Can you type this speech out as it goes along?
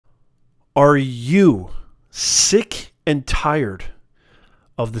Are you sick and tired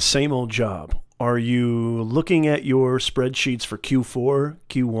of the same old job? Are you looking at your spreadsheets for Q4,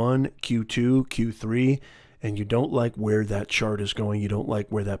 Q1, Q2, Q3, and you don't like where that chart is going? You don't like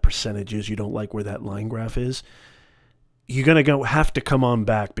where that percentage is. You don't like where that line graph is? You're going to have to come on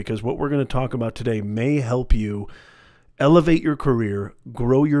back, because what we're going to talk about today may help you elevate your career,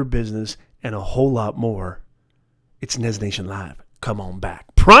 grow your business, and a whole lot more. It's Nez Nation Live. Come on back.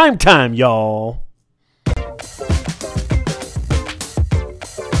 Prime time, y'all.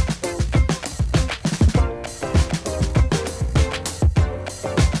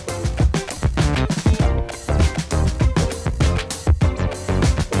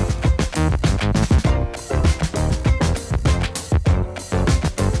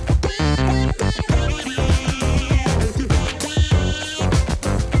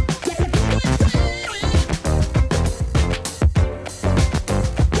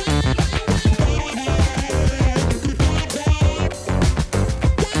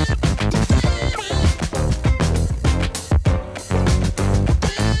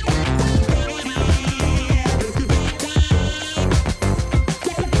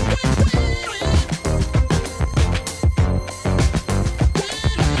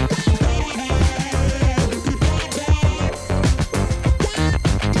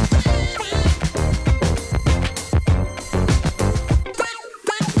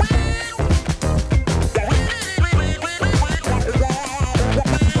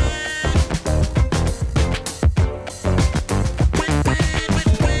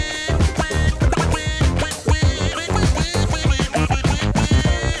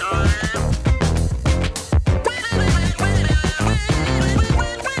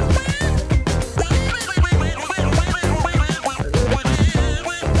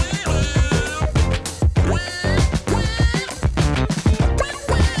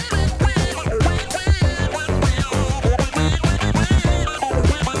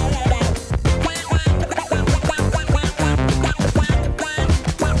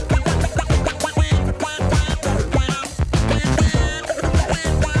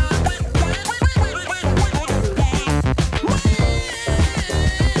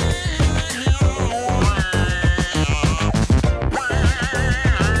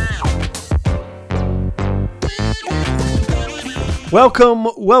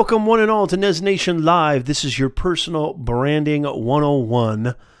 Welcome one and all to Nez Nation Live. This is your personal branding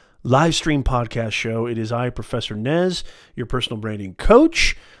 101 live stream podcast show. It is I, Professor Nez, your personal branding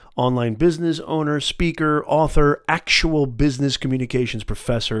coach, online business owner, speaker, author, actual business communications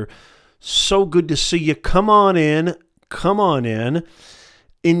professor. So good to see you. Come on in. Come on in.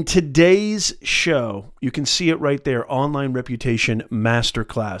 In today's show, you can see it right there, Online Reputation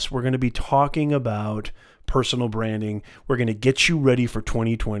Masterclass. We're going to be talking about personal branding. We're going to get you ready for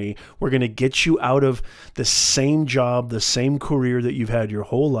 2020. We're going to get you out of the same job, the same career that you've had your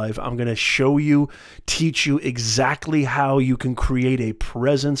whole life. I'm going to show you, teach you exactly how you can create a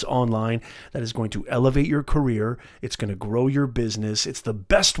presence online that is going to elevate your career. It's going to grow your business. It's the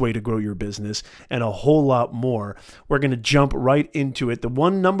best way to grow your business, and a whole lot more. We're going to jump right into it. The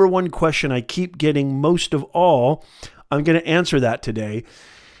number one question I keep getting most of all, I'm going to answer that today.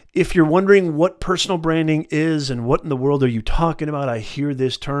 If you're wondering what personal branding is and what in the world are you talking about, I hear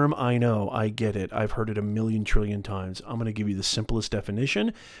this term. I know, I get it. I've heard it a million trillion times. I'm going to give you the simplest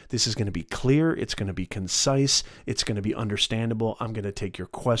definition. This is going to be clear. It's going to be concise. It's going to be understandable. I'm going to take your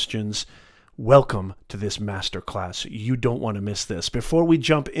questions. Welcome to this masterclass. You don't want to miss this. Before we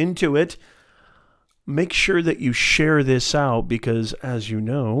jump into it, make sure that you share this out, because as you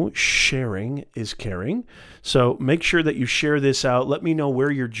know, sharing is caring. So make sure that you share this out. Let me know where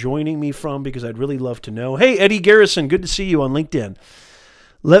you're joining me from, because I'd really love to know. Hey, Eddie Garrison, good to see you on LinkedIn.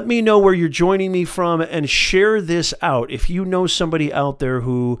 Let me know where you're joining me from and share this out. If you know somebody out there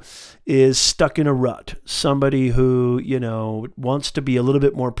who is stuck in a rut, somebody who, wants to be a little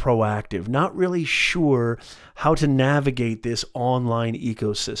bit more proactive, not really sure how to navigate this online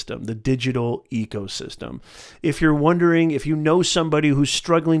ecosystem, the digital ecosystem. If you're wondering, if you know somebody who's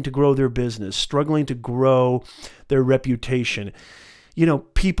struggling to grow their business, struggling to grow their reputation,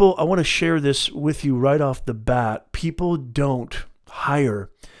 people, I want to share this with you right off the bat. People don't hire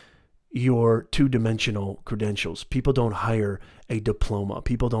your two-dimensional credentials. People don't hire a diploma.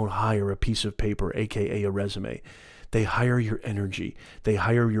 People don't hire a piece of paper, aka a resume. They hire your energy. They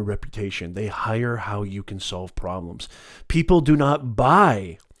hire your reputation. They hire how you can solve problems. People do not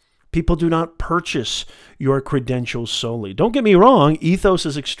buy. People do not purchase your credentials solely. Don't get me wrong. Ethos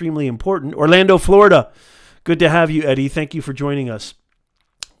is extremely important. Orlando, Florida. Good to have you, Eddie. Thank you for joining us.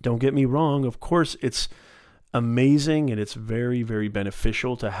 Don't get me wrong. Of course, it's amazing and it's very, very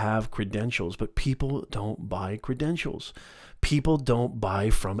beneficial to have credentials, but people don't buy credentials. People don't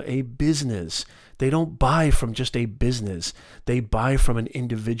buy from a business. They don't buy from just a business. They buy from an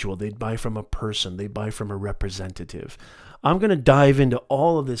individual. They buy from a person. They buy from a representative. I'm going to dive into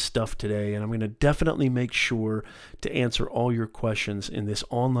all of this stuff today, and I'm going to definitely make sure to answer all your questions in this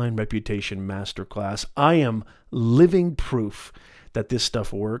online reputation masterclass. I am living proof that this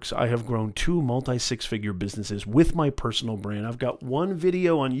stuff works. I have grown 2 multi-six-figure businesses with my personal brand. I've got one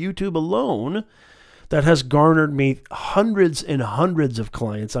video on YouTube alone that has garnered me hundreds and hundreds of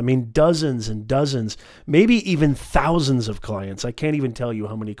clients. I mean, dozens and dozens, maybe even thousands of clients. I can't even tell you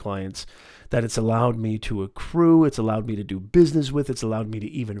how many clients that it's allowed me to accrue. It's allowed me to do business with. It's allowed me to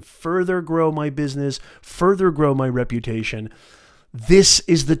even further grow my business, further grow my reputation. This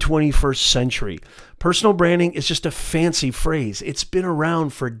is the 21st century. Personal branding is just a fancy phrase. It's been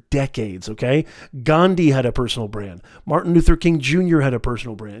around for decades, okay? Gandhi had a personal brand. Martin Luther King Jr. had a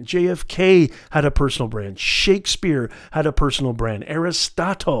personal brand. JFK had a personal brand. Shakespeare had a personal brand.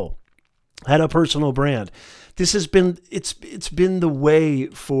 Aristotle had a personal brand. This has been, it's been the way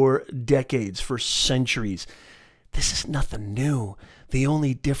for decades, for centuries. This is nothing new. The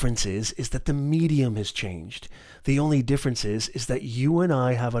only difference is that the medium has changed. The only difference is that you and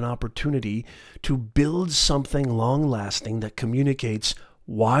I have an opportunity to build something long-lasting that communicates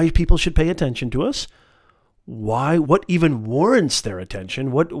why people should pay attention to us, what even warrants their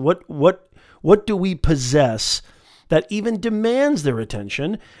attention, what do we possess that even demands their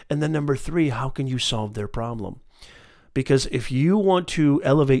attention, and then number 3, how can you solve their problem? Because if you want to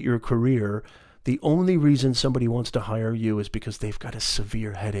elevate your career, the only reason somebody wants to hire you is because they've got a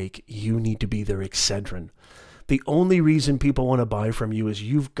severe headache. You need to be their Excedrin. The only reason people want to buy from you is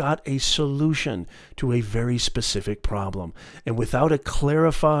you've got a solution to a very specific problem. And without a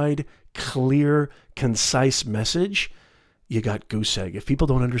clarified, clear, concise message, you got goose egg. If people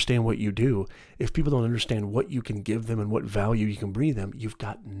don't understand what you do, if people don't understand what you can give them and what value you can bring them, you've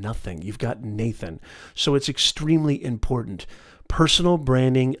got nothing. You've got Nathan. So it's extremely important. Personal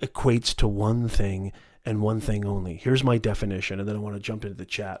branding equates to one thing and one thing only. Here's my definition, and then I want to jump into the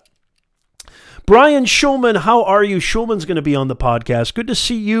chat. Brian Schulman, how are you? Schulman's going to be on the podcast. Good to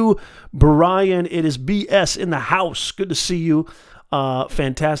see you, Brian. It is BS in the house. Good to see you.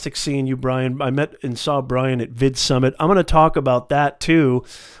 Fantastic seeing you, Brian. I met and saw Brian at Vid Summit. I'm going to talk about that too.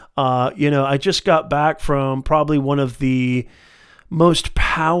 I just got back from probably one of the most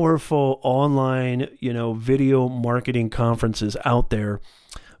powerful online, video marketing conferences out there,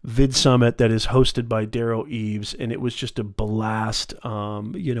 Vid Summit, that is hosted by Darryl Eves, and it was just a blast. I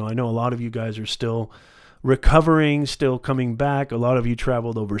know a lot of you guys are still recovering, still coming back. A lot of you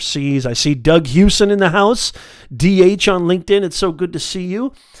traveled overseas. I see Doug Hewson in the house, DH on LinkedIn. It's so good to see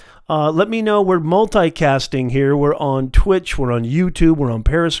you. Let me know. We're multicasting here. We're on Twitch, we're on YouTube, we're on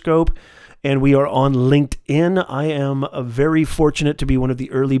Periscope, and we are on LinkedIn. I am very fortunate to be one of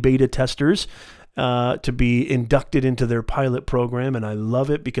the early beta testers, to be inducted into their pilot program, and I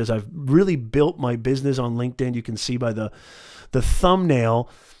love it because I've really built my business on LinkedIn. You can see by the thumbnail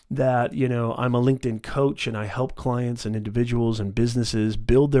that, I'm a LinkedIn coach, and I help clients and individuals and businesses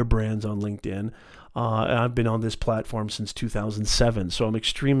build their brands on LinkedIn. And I've been on this platform since 2007, so I'm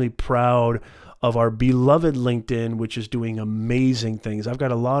extremely proud of our beloved LinkedIn, which is doing amazing things. I've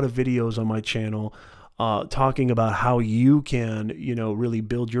got a lot of videos on my channel talking about how you can, really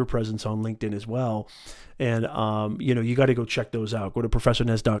build your presence on LinkedIn as well. And, you got to go check those out. Go to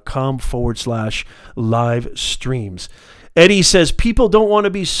professornez.com/live streams. Eddie says, people don't want to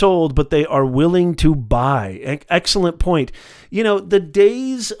be sold, but they are willing to buy. Excellent point. The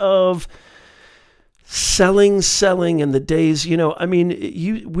days of selling, and the days,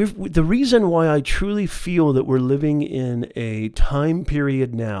 the reason why I truly feel that we're living in a time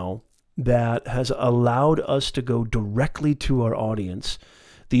period now that has allowed us to go directly to our audience,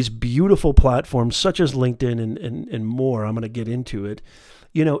 these beautiful platforms such as LinkedIn and more, I'm going to get into it,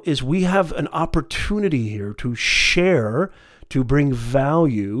 is we have an opportunity here to share, to bring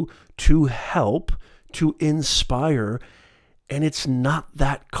value, to help, to inspire, and it's not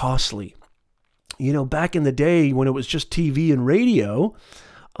that costly. Back in the day when it was just TV and radio,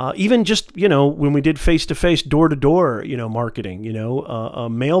 even just, when we did face-to-face, door-to-door, marketing,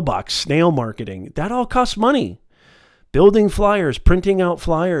 mailbox, snail marketing, that all costs money. Building flyers, printing out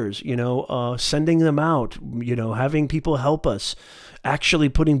flyers, sending them out, having people help us, actually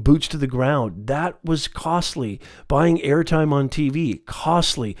putting boots to the ground, that was costly. Buying airtime on TV,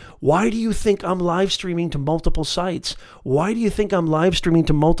 costly. Why do you think I'm live streaming to multiple sites? Why do you think I'm live streaming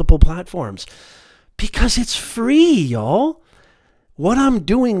to multiple platforms? Because it's free, y'all. What I'm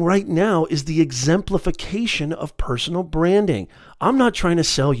doing right now is the exemplification of personal branding. I'm not trying to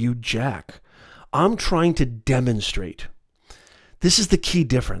sell you jack. I'm trying to demonstrate. This is the key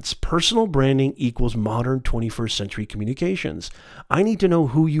difference. Personal branding equals modern 21st century communications. I need to know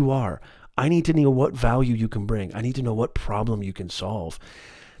who you are. I need to know what value you can bring. I need to know what problem you can solve.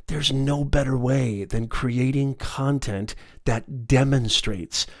 There's no better way than creating content that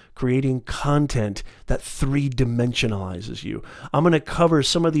demonstrates, creating content that three-dimensionalizes you. I'm going to cover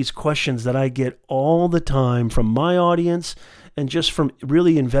some of these questions that I get all the time from my audience and just from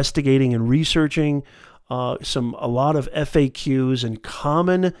really investigating and researching a lot of FAQs and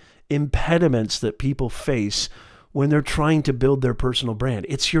common impediments that people face when they're trying to build their personal brand.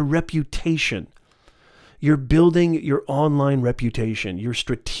 It's your reputation. You're building your online reputation. You're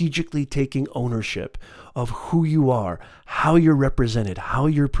strategically taking ownership of who you are, how you're represented, how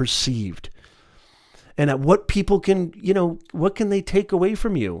you're perceived, and at what people can, what can they take away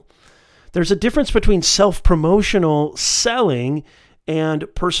from you? There's a difference between self-promotional selling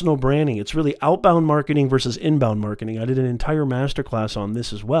and personal branding. It's really outbound marketing versus inbound marketing. I did an entire masterclass on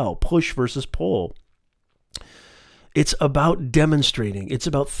this as well, push versus pull. It's about demonstrating. It's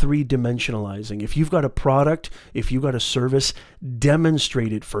about three-dimensionalizing. If you've got a product, if you've got a service,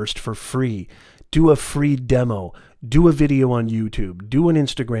 demonstrate it first for free. Do a free demo. Do a video on YouTube. Do an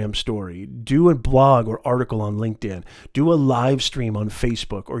Instagram story. Do a blog or article on LinkedIn. Do a live stream on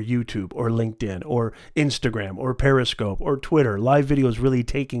Facebook or YouTube or LinkedIn or Instagram or Periscope or Twitter. Live video is really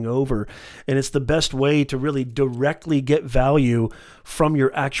taking over, and it's the best way to really directly get value from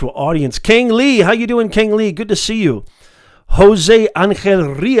your actual audience. King Lee, how you doing, King Lee? Good to see you. Jose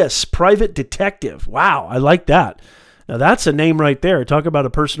Angel Rios, private detective. Wow, I like that. Now that's a name right there. Talk about a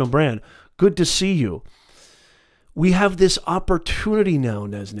personal brand. Good to see you. We have this opportunity now,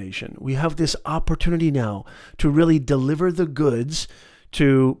 Nez Nation. We have this opportunity now to really deliver the goods,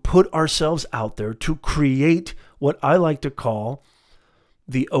 to put ourselves out there, to create what I like to call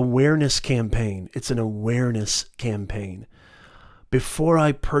the awareness campaign. It's an awareness campaign. Before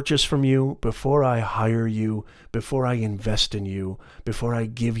I purchase from you, before I hire you, before I invest in you, before I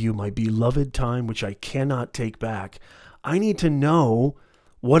give you my beloved time, which I cannot take back, I need to know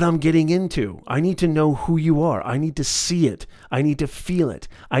what I'm getting into. I need to know who you are. I need to see it. I need to feel it.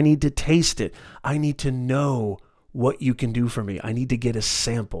 I need to taste it. I need to know what you can do for me. I need to get a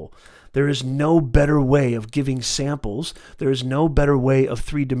sample. There is no better way of giving samples. There is no better way of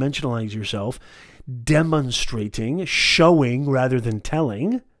three-dimensionalizing yourself, demonstrating, showing rather than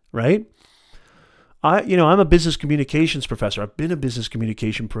telling, right? I'm a business communications professor. I've been a business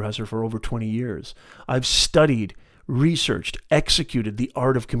communication professor for over 20 years. I've studied, researched, executed the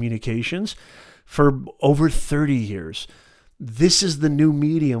art of communications for over 30 years. This is the new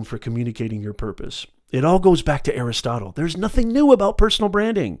medium for communicating your purpose. It all goes back to Aristotle. There's nothing new about personal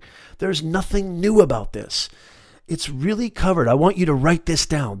branding. There's nothing new about this. It's really covered. I want you to write this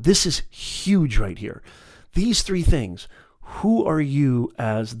down. This is huge right here. These three things. Who are you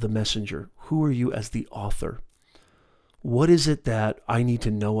as the messenger? Who are you as the author? What is it that I need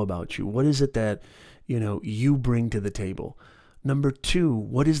to know about you? What is it that you bring to the table? Number two,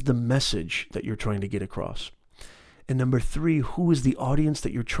 what is the message that you're trying to get across? And number three, who is the audience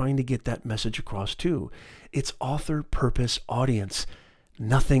that you're trying to get that message across to? It's author, purpose, audience.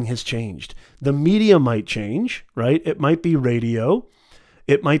 Nothing has changed. The media might change, right? It might be radio.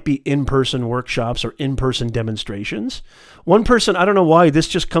 It might be in-person workshops or in-person demonstrations. One person, I don't know why this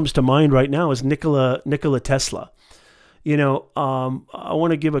just comes to mind right now, is Nikola Tesla. I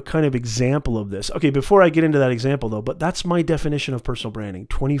want to give a kind of example of this. Okay, before I get into that example though, but that's my definition of personal branding,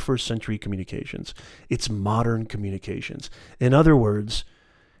 21st century communications. It's modern communications. In other words,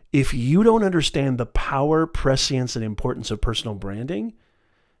 if you don't understand the power, prescience, and importance of personal branding,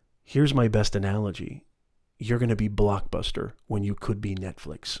 here's my best analogy. You're going to be Blockbuster when you could be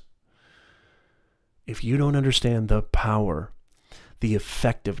Netflix. If you don't understand the power, the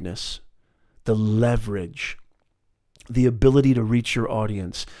effectiveness, the leverage, the ability to reach your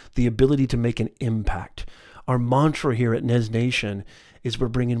audience, the ability to make an impact. Our mantra here at Nez Nation is we're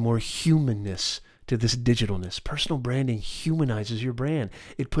bringing more humanness to this digitalness. Personal branding humanizes your brand.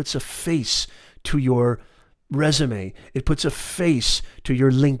 It puts a face to your resume. It puts a face to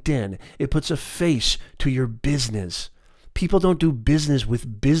your LinkedIn. It puts a face to your business. People don't do business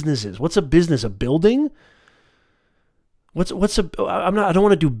with businesses. What's a business? A building? I don't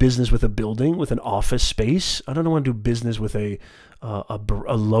want to do business with a building, with an office space. I don't want to do business with a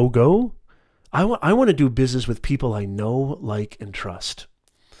logo. I want to do business with people I know, like, and trust.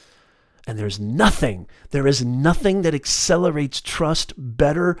 And there is nothing that accelerates trust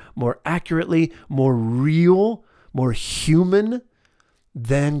better, more accurately, more real, more human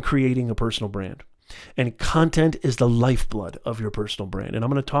than creating a personal brand. And content is the lifeblood of your personal brand. And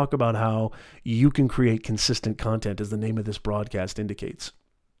I'm going to talk about how you can create consistent content, as the name of this broadcast indicates.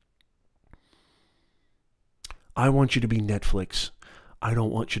 I want you to be Netflix. I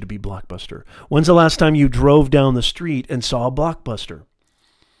don't want you to be Blockbuster. When's the last time you drove down the street and saw a Blockbuster?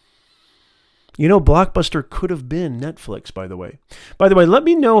 You know, Blockbuster could have been Netflix, by the way. By the way, let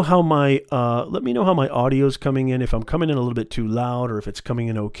me know how my audio's coming in. If I'm coming in a little bit too loud or if it's coming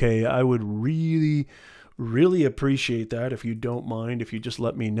in okay, I would really, really appreciate that if you don't mind, if you just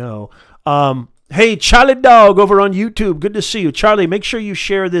let me know. Hey, Charlie Dog over on YouTube, good to see you. Charlie, make sure you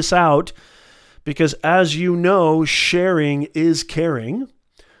share this out because, as you know, sharing is caring.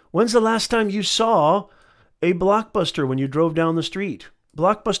 When's the last time you saw a Blockbuster when you drove down the street?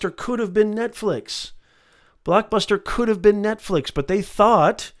 Blockbuster could have been Netflix. Blockbuster could have been Netflix, but they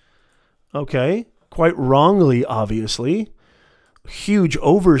thought, okay, quite wrongly, obviously, huge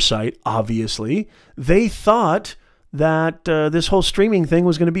oversight, obviously, they thought that this whole streaming thing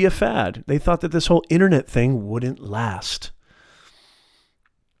was going to be a fad. They thought that this whole internet thing wouldn't last.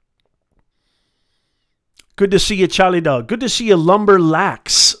 Good to see you, Charlie Dog. Good to see you,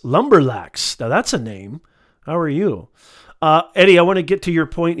 Lumberlax. Lumberlax. Now, that's a name. How are you? Eddie, I want to get to your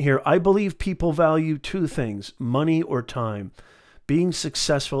point here. I believe people value two things, money or time. Being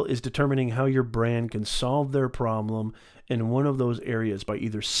successful is determining how your brand can solve their problem in one of those areas by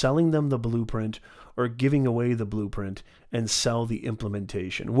either selling them the blueprint or giving away the blueprint and sell the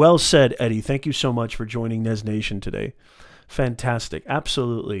implementation. Well said, Eddie. Thank you so much for joining Nez Nation today. Fantastic.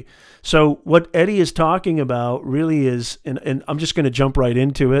 Absolutely. So what Eddie is talking about really is, and I'm just going to jump right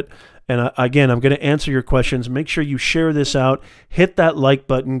into it. And again, I'm going to answer your questions. Make sure you share this out. Hit that like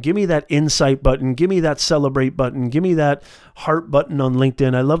button. Give me that insight button. Give me that celebrate button. Give me that heart button on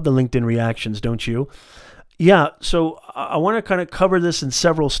LinkedIn. I love the LinkedIn reactions, don't you? Yeah, so I want to kind of cover this in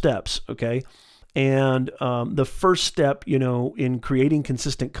several steps, okay? And the first step, you know, in creating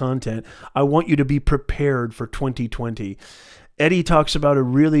consistent content, I want you to be prepared for 2020. Eddie talks about a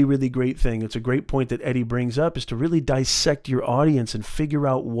really, really great thing. It's a great point that Eddie brings up, is to really dissect your audience and figure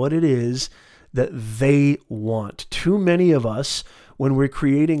out what it is that they want. Too many of us, when we're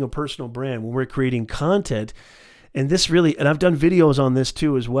creating a personal brand, when we're creating content, and this really, and I've done videos on this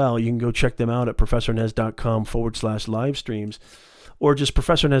too as well. You can go check them out at professornez.com/live streams. Or just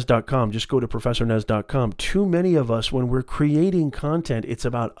professornez.com. Just go to professornez.com. Too many of us, when we're creating content, it's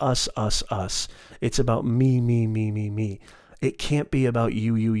about us, us, us. It's about me, me, me, me, me. It can't be about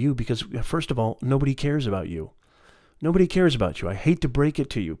you, you, you, because first of all, nobody cares about you. Nobody cares about you. I hate to break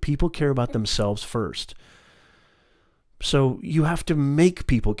it to you. People care about themselves first. So you have to make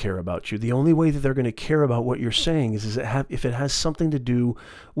people care about you. The only way that they're going to care about what you're saying is if it has something to do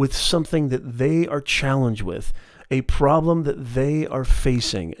with something that they are challenged with, a problem that they are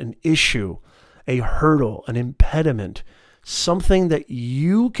facing, an issue, a hurdle, an impediment, something that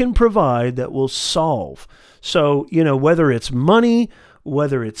you can provide that will solve. So, you know, whether it's money,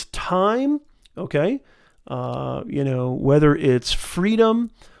 whether it's time, okay, you know, whether it's freedom,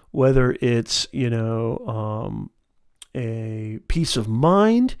 whether it's, you know, a peace of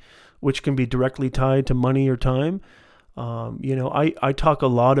mind, which can be directly tied to money or time. You know, I talk a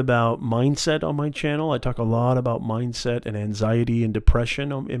lot about mindset on my channel. I talk a lot about mindset and anxiety and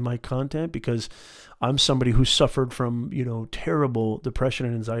depression in my content because I'm somebody who suffered from, you know, terrible depression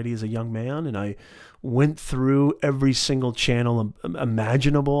and anxiety as a young man. And I went through every single channel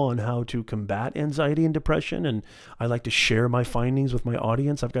imaginable on how to combat anxiety and depression. And I like to share my findings with my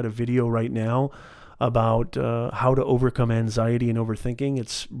audience. I've got a video right now about how to overcome anxiety and overthinking.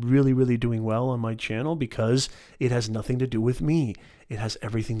 It's really, really doing well on my channel because it has nothing to do with me. It has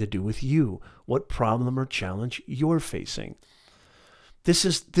everything to do with you. What problem or challenge you're facing. This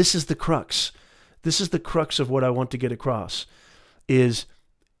is the crux. This is the crux of what I want to get across.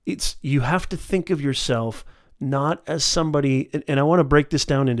 You have to think of yourself not as somebody, and I want to break this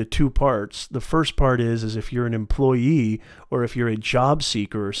down into two parts. The first part is if you're an employee or if you're a job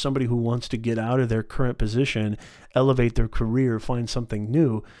seeker or somebody who wants to get out of their current position, elevate their career, find something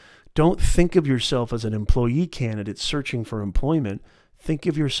new, don't think of yourself as an employee candidate searching for employment. Think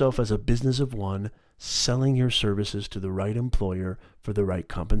of yourself as a business of one, selling your services to the right employer for the right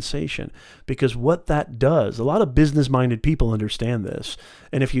compensation. Because what that does, a lot of business-minded people understand this.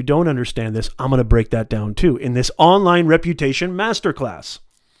 And if you don't understand this, I'm going to break that down too in this online reputation masterclass.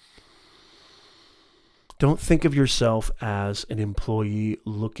 Don't think of yourself as an employee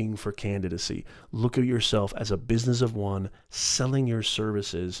looking for candidacy. Look at yourself as a business of one, selling your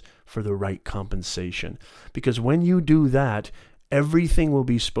services for the right compensation. Because when you do that, everything will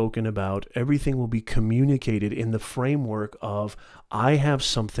be spoken about, everything will be communicated in the framework of, I have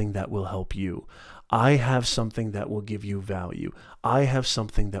something that will help you. I have something that will give you value. I have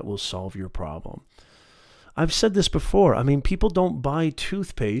something that will solve your problem. I've said this before. I mean, people don't buy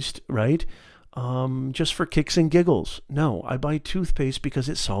toothpaste, right, just for kicks and giggles. No, I buy toothpaste because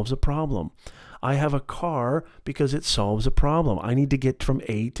it solves a problem. I have a car because it solves a problem. I need to get from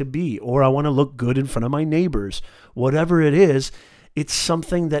A to B, or I want to look good in front of my neighbors. Whatever it is, it's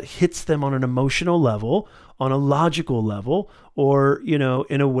something that hits them on an emotional level, on a logical level, or,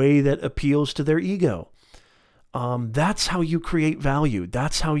 in a way that appeals to their ego. That's how you create value.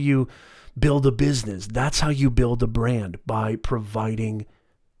 That's how you build a business. That's how you build a brand, by providing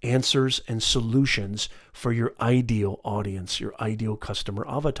answers and solutions for your ideal audience, your ideal customer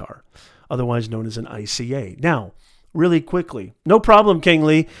avatar, otherwise known as an ICA. Now, really quickly, no problem, King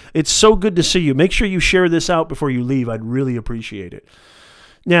Lee. It's so good to see you. Make sure you share this out before you leave. I'd really appreciate it.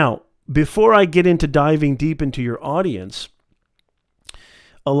 Now, before I get into diving deep into your audience,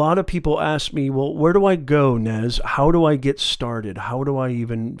 a lot of people ask me, well, where do I go, Nez? How do I get started? How do I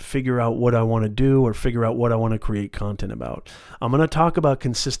even figure out what I want to do, or figure out what I want to create content about? I'm going to talk about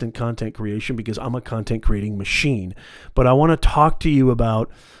consistent content creation because I'm a content creating machine. But I want to talk to you about,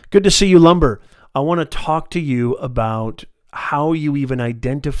 good to see you, Lumber. I want to talk to you about how you even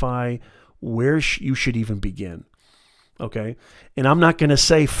identify where you should even begin. Okay? And I'm not going to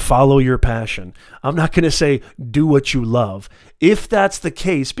say follow your passion. I'm not going to say do what you love. If that's the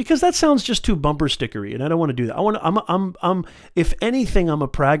case, because that sounds just too bumper stickery, and I don't want to do that. If anything, I'm a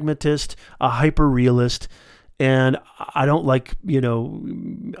pragmatist, a hyper realist, and I don't like,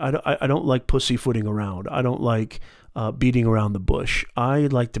 I don't like pussyfooting around. I don't like beating around the bush. I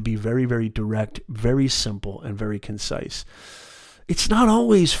like to be very, very direct, very simple, and very concise. It's not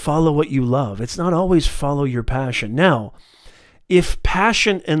always follow what you love. It's not always follow your passion. Now, if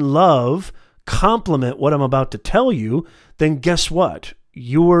passion and love complement what I'm about to tell you, then guess what?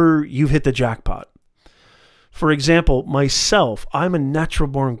 You've hit the jackpot. For example, myself, I'm a natural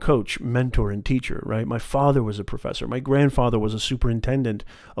born coach, mentor, and teacher, right? My father was a professor. My grandfather was a superintendent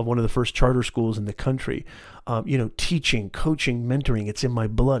of one of the first charter schools in the country. Teaching, coaching, mentoring, it's in my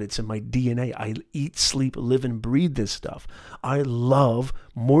blood. It's in my DNA. I eat, sleep, live, and breathe this stuff. I love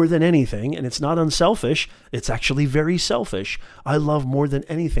more than anything, and it's not unselfish. It's actually very selfish. I love more than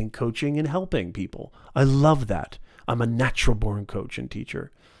anything coaching and helping people. I love that. I'm a natural born coach and teacher.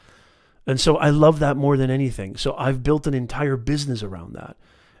 And so I love that more than anything. So I've built an entire business around that.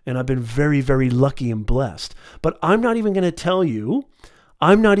 And I've been very, very lucky and blessed. But I'm not even going to tell you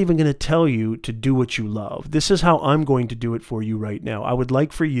to do what you love. This is how I'm going to do it for you right now. I would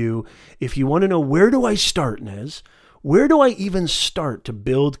like for you, if you want to know, where do I start, Nez? Where do I even start to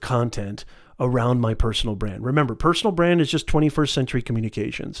build content around my personal brand? Remember, personal brand is just 21st century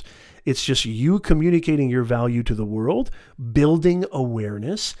communications. It's just you communicating your value to the world, building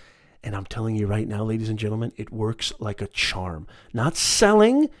awareness. And I'm telling you right now, ladies and gentlemen, it works like a charm. Not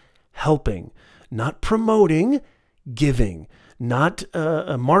selling, helping. Not promoting, giving. Not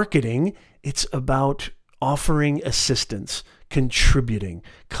marketing. It's about offering assistance, contributing,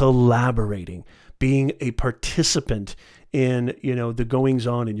 collaborating, being a participant in the goings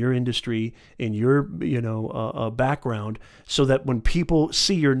on in your industry, in your background, so that when people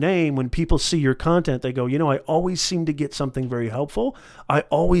see your name, when people see your content, they go, I always seem to get something very helpful. I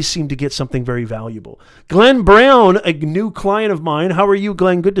always seem to get something very valuable. Glenn Brown, a new client of mine. How are you,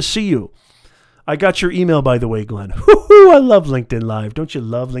 Glenn? Good to see you. I got your email, by the way, Glenn. I love LinkedIn Live. Don't you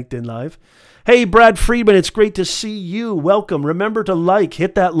love LinkedIn Live? Hey, Brad Friedman, it's great to see you. Welcome. Remember to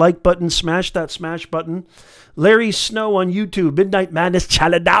hit that like button, smash that smash button. Larry Snow on YouTube, Midnight Madness,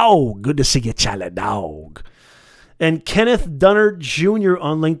 Chaladog. Good to see you, Chaladog. And Kenneth Dunnard Jr.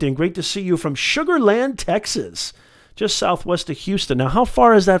 on LinkedIn. Great to see you from Sugar Land, Texas, just southwest of Houston. Now, how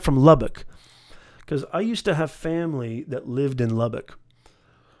far is that from Lubbock? Because I used to have family that lived in Lubbock.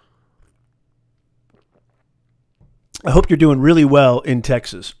 I hope you're doing really well in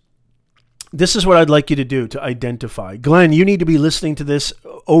Texas. This is what I'd like you to do to identify. Glenn, you need to be listening to this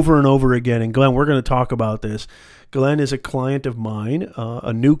over and over again. And Glenn, we're going to talk about this. Glenn is a client of mine,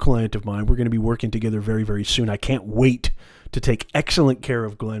 a new client of mine. We're going to be working together very, very soon. I can't wait to take excellent care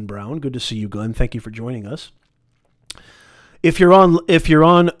of Glenn Brown. Good to see you, Glenn. Thank you for joining us. If you're on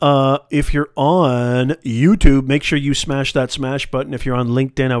YouTube, make sure you smash that smash button. If you're on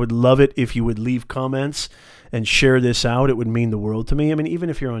LinkedIn, I would love it if you would leave comments and share this out. It would mean the world to me. I mean, even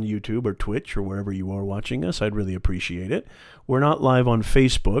if you're on YouTube or Twitch or wherever you are watching us, I'd really appreciate it. We're not live on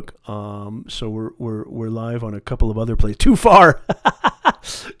Facebook, so we're live on a couple of other places. Too far,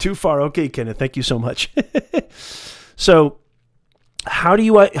 too far. Okay, Kenneth, thank you so much. So how do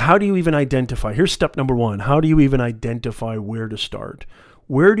you even identify? Here's step number one. How do you even identify where to start?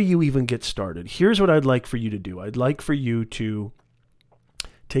 Where do you even get started? Here's what I'd like for you to do. I'd like for you to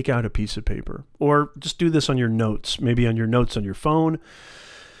take out a piece of paper, or just do this on your notes, maybe on your notes on your phone,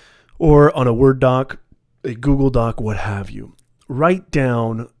 or on a Word doc, a Google Doc, what have you. Write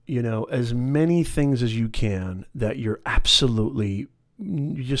down, as many things as you can that you're absolutely,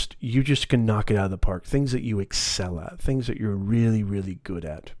 you just can knock it out of the park. Things that you excel at, things that you're really, really good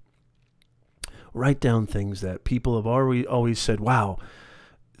at. Write down things that people have always said, wow,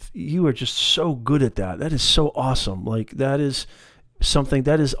 you are just so good at that. That is so awesome. Like, that is something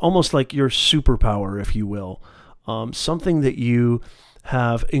that is almost like your superpower, if you will. Something that you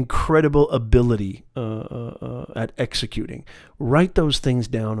have incredible ability at executing. Write those things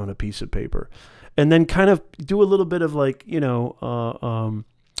down on a piece of paper, and then kind of do a little bit of like,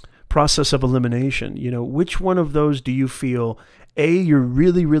 process of elimination. Which one of those do you feel, A, you're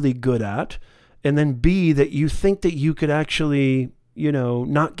really, really good at, and then B, that you think that you could actually,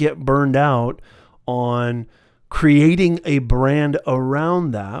 not get burned out on creating a brand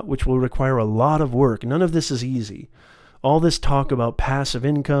around that, which will require a lot of work. None of this is easy. All this talk about passive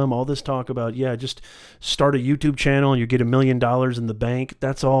income, all this talk about, just start a YouTube channel and you get $1 million in the bank,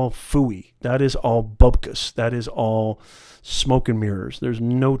 that's all phooey. That is all bupkis. That is all smoke and mirrors. There's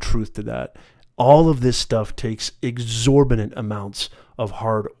no truth to that. All of this stuff takes exorbitant amounts of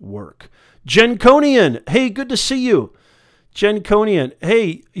hard work. Jen Conian, hey, good to see you. Jen Conian,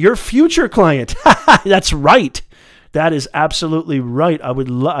 hey, your future client. That's right. That is absolutely right. I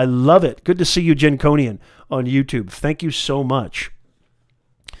love it. Good to see you, Jen Conian, on YouTube. Thank you so much.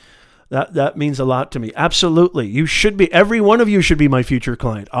 That means a lot to me. Absolutely. You should be, every one of you should be my future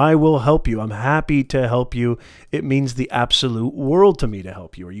client. I will help you. I'm happy to help you. It means the absolute world to me to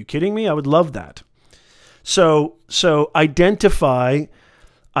help you. Are you kidding me? I would love that. So identify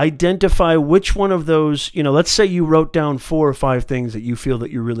which one of those, let's say you wrote down 4 or 5 things that you feel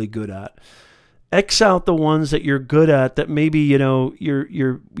that you're really good at. X out the ones that you're good at that maybe,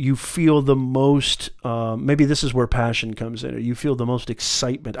 you feel the most, maybe this is where passion comes in, or you feel the most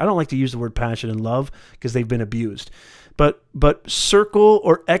excitement. I don't like to use the word passion and love because they've been abused. But circle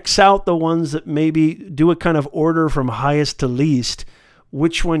or X out the ones that maybe do a kind of order from highest to least,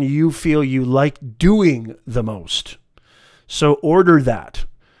 which one you feel you like doing the most. So order that.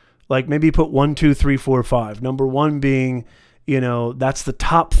 Like maybe put 1, 2, 3, 4, 5. Number 1 being, that's the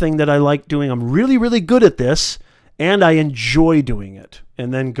top thing that I like doing. I'm really, really good at this, and I enjoy doing it.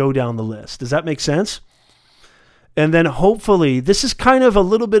 And then go down the list. Does that make sense? And then hopefully, this is kind of a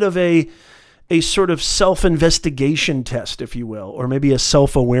little bit of a sort of self-investigation test, if you will, or maybe a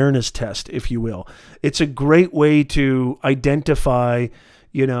self-awareness test, if you will. It's a great way to identify,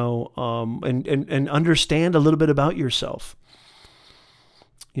 and understand a little bit about yourself.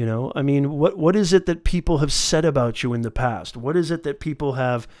 What is it that people have said about you in the past? What is it that people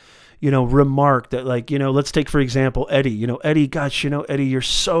have, remarked that, like, let's take, for example, Eddie, Eddie, gosh, Eddie, you're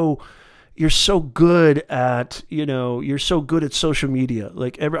so good at, you're so good at social media.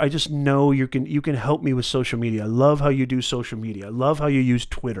 Like I just know you can help me with social media. I love how you do social media. I love how you use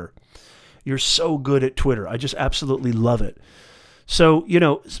Twitter. You're so good at Twitter. I just absolutely love it. So,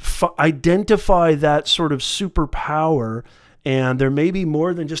 identify that sort of superpower. And there may be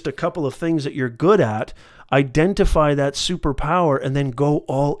more than just a couple of things that you're good at. Identify that superpower and then go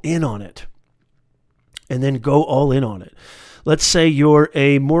all in on it. Let's say you're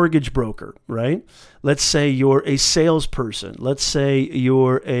a mortgage broker, right? Let's say you're a salesperson. Let's say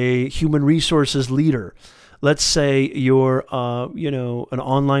you're a human resources leader. Let's say you're, an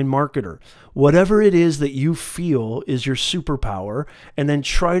online marketer. Whatever it is that you feel is your superpower, and then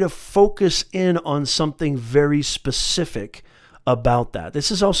try to focus in on something very specific about that. This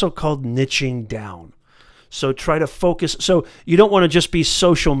is also called niching down. So try to focus. So you don't want to just be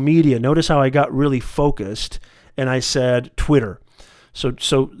social media. Notice how I got really focused and I said Twitter. So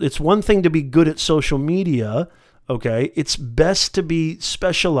it's one thing to be good at social media. Okay. It's best to be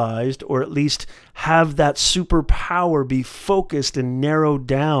specialized, or at least have that superpower be focused and narrowed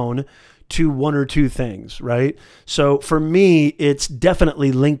down to 1 or 2 things, right? So for me, it's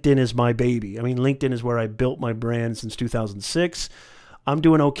definitely LinkedIn is my baby. I mean, LinkedIn is where I built my brand since 2006. I'm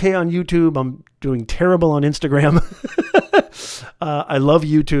doing okay on YouTube. I'm doing terrible on Instagram. I love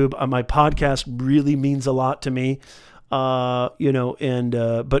YouTube. My podcast really means a lot to me. But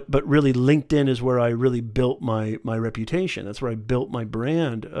really LinkedIn is where I really built my reputation. That's where I built my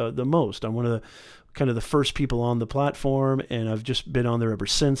brand the most. I'm one of the kind of the first people on the platform, and I've just been on there ever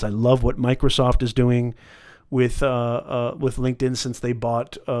since. I love what Microsoft is doing with LinkedIn since they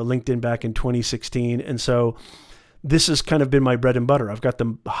bought LinkedIn back in 2016. And so this has kind of been my bread and butter. I've got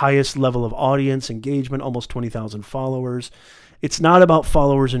the highest level of audience engagement, almost 20,000 followers. It's not about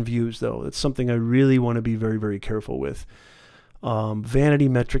followers and views, though. It's something I really want to be very, very careful with. Vanity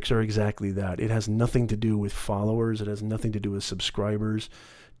metrics are exactly that. It has nothing to do with followers. It has nothing to do with subscribers.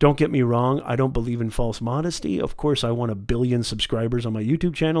 Don't get me wrong. I don't believe in false modesty. Of course, I want 1 billion subscribers on my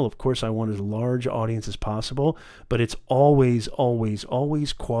YouTube channel. Of course, I want as large audience as possible. But it's always, always,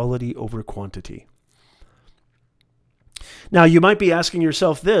 always quality over quantity. Now, you might be asking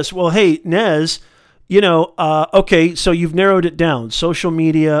yourself this. Well, hey, Nez, okay, so you've narrowed it down. Social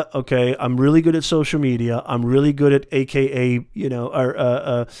media, okay, I'm really good at social media. I'm really good at AKA,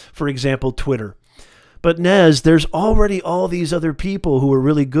 for example, Twitter. But Nez, there's already all these other people who are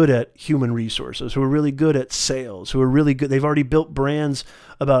really good at human resources, who are really good at sales, who are really good. They've already built brands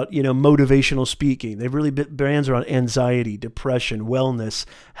about, motivational speaking. They've really built brands around anxiety, depression, wellness,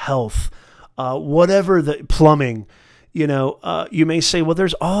 health, whatever the plumbing. You may say, well,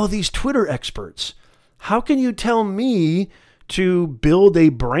 there's all these Twitter experts. How can you tell me to build a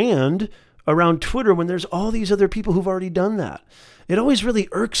brand around Twitter when there's all these other people who've already done that? It always really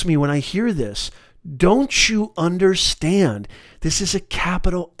irks me when I hear this. Don't you understand? This is a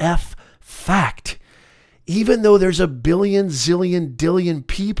capital F fact. Even though there's 1 billion, zillion, dillion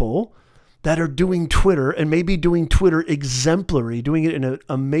people that are doing Twitter and maybe doing Twitter exemplary, doing it in an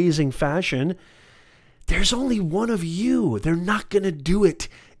amazing fashion, there's only one of you. They're not going to do it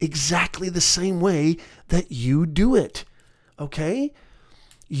exactly the same way that you do it. Okay?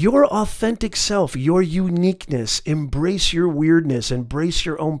 Your authentic self, your uniqueness, embrace your weirdness, embrace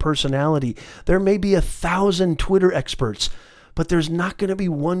your own personality. There may be 1,000 Twitter experts, but there's not going to be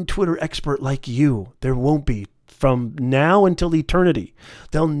one Twitter expert like you. There won't be from now until eternity.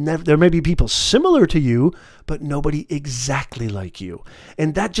 There may be people similar to you, but nobody exactly like you.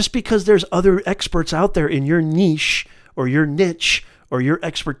 And that just because there's other experts out there in your niche or your niche or your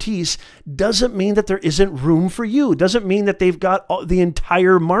expertise doesn't mean that there isn't room for you. It doesn't mean that they've got the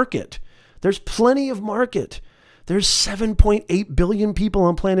entire market. There's plenty of market. There's 7.8 billion people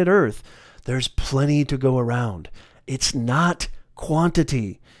on planet Earth. There's plenty to go around. It's not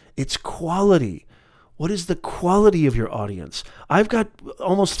quantity. It's quality. What is the quality of your audience? I've got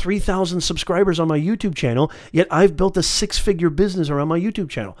almost 3,000 subscribers on my YouTube channel, yet I've built a 6-figure business around my YouTube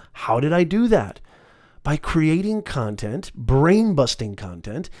channel. How did I do that? By creating content, brain-busting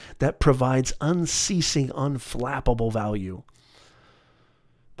content that provides unceasing, unflappable value.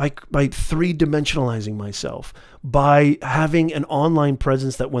 By three-dimensionalizing myself. By having an online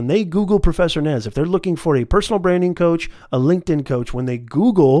presence that when they Google Professor Nez, if they're looking for a personal branding coach, a LinkedIn coach, when they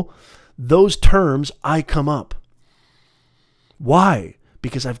Google those terms, I come up. Why?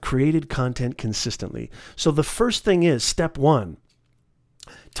 Because I've created content consistently. So the first thing is, step 1.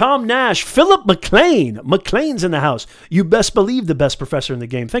 Tom Nash, Philip McLean. McLean's in the house. You best believe the best professor in the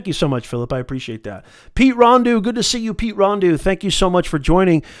game. Thank you so much, Philip. I appreciate that. Pete Rondu, good to see you, Pete Rondu. Thank you so much for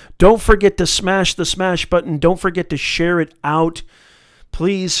joining. Don't forget to smash the smash button. Don't forget to share it out.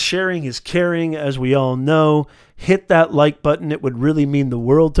 Please, sharing is caring, as we all know. Hit that like button. It would really mean the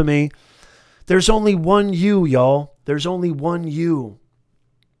world to me. There's only one you, y'all. There's only one you.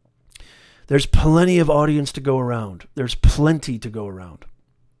 There's plenty of audience to go around. There's plenty to go around.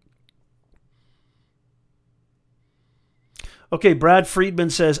 Okay, Brad Friedman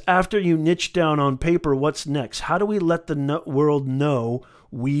says, after you niche down on paper, what's next? How do we let the world know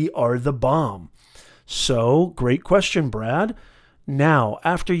we are the bomb? So, great question, Brad. Now,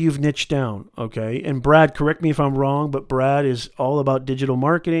 after you've niched down, okay, and Brad, correct me if I'm wrong, but Brad is all about digital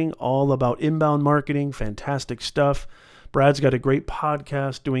marketing, all about inbound marketing, fantastic stuff. Brad's got a great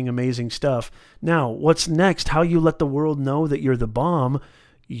podcast doing amazing stuff. Now, what's next? How you let the world know that you're the bomb?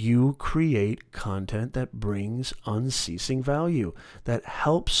 You create content that brings unceasing value, that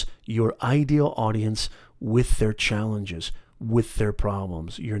helps your ideal audience with their challenges, with their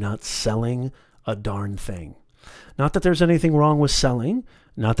problems. You're not selling a darn thing. Not that there's anything wrong with selling,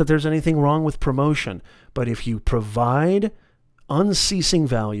 not that there's anything wrong with promotion, but if you provide unceasing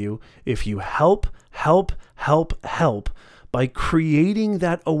value, if you help by creating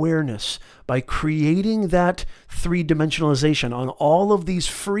that awareness, by creating that three-dimensionalization on all of these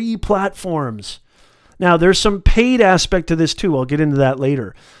free platforms. Now, there's some paid aspect to this too. I'll get into that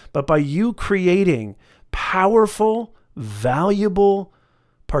later. But by you creating powerful, valuable,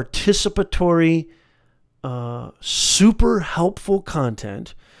 participatory, super helpful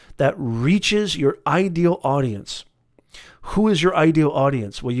content that reaches your ideal audience. Who is your ideal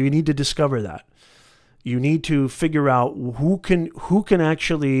audience? Well, you need to discover that. You need to figure out who can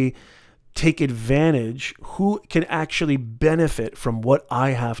actually take advantage, who can actually benefit from what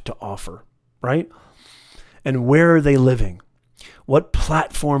I have to offer, right? And where are they living? What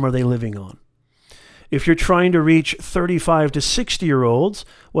platform are they living on? If you're trying to reach 35 to 60-year-olds,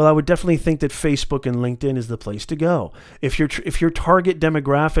 well, I would definitely think that Facebook and LinkedIn is the place to go. If your target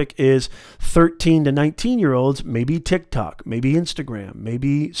demographic is 13 to 19-year-olds, maybe TikTok, maybe Instagram,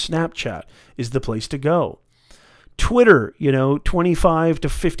 maybe Snapchat is the place to go. Twitter, 25 to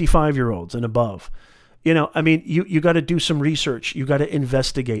 55-year-olds and above. I mean, you got to do some research. You got to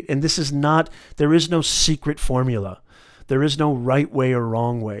investigate. And there is no secret formula. There is no right way or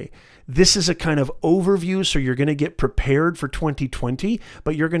wrong way. This is a kind of overview, so you're going to get prepared for 2020,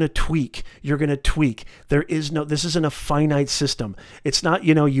 but you're going to tweak. You're going to tweak. This isn't a finite system. It's not,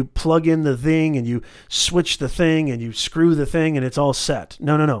 you plug in the thing and you switch the thing and you screw the thing and it's all set.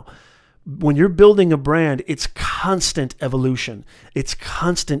 No. When you're building a brand, it's constant evolution. It's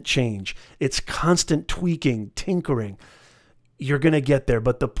constant change. It's constant tweaking, tinkering. You're going to get there.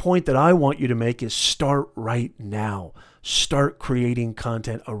 But the point that I want you to make is start right now. Start creating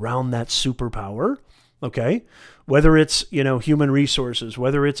content around that superpower, okay? Whether it's, human resources,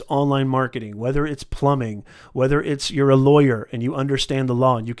 whether it's online marketing, whether it's plumbing, whether it's you're a lawyer and you understand the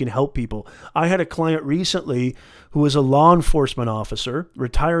law and you can help people. I had a client recently who was a law enforcement officer,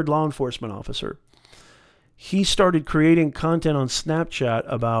 retired law enforcement officer. He started creating content on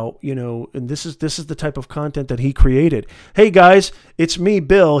Snapchat about, and this is the type of content that he created. Hey guys, it's me,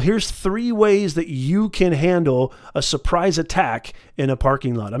 Bill. Here's 3 ways that you can handle a surprise attack in a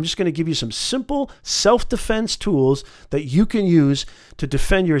parking lot. I'm just going to give you some simple self-defense tools that you can use to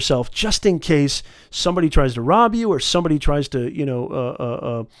defend yourself just in case somebody tries to rob you or somebody tries to,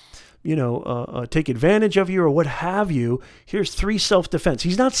 take advantage of you or what have you. Here's 3 self-defense.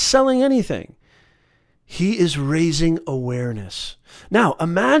 He's not selling anything. He is raising awareness. Now,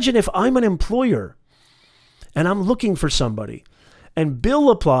 imagine if I'm an employer and I'm looking for somebody and Bill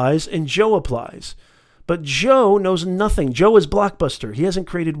applies and Joe applies, but Joe knows nothing. Joe is Blockbuster. He hasn't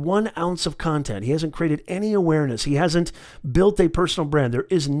created 1 ounce of content. He hasn't created any awareness. He hasn't built a personal brand. There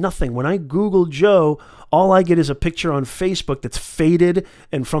is nothing. When I Google Joe, all I get is a picture on Facebook that's faded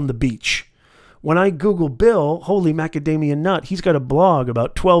and from the beach. When I Google Bill, holy macadamia nut, he's got a blog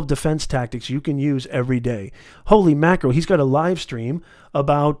about 12 defense tactics you can use every day. Holy mackerel, he's got a live stream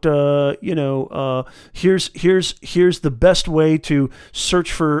about, here's the best way to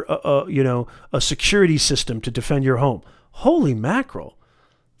search for, a security system to defend your home. Holy mackerel,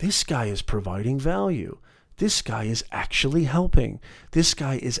 this guy is providing value. This guy is actually helping. This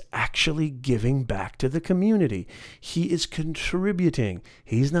guy is actually giving back to the community. He is contributing.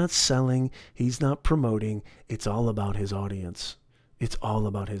 He's not selling. He's not promoting. It's all about his audience. It's all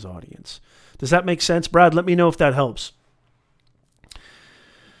about his audience. Does that make sense, Brad? Let me know if that helps.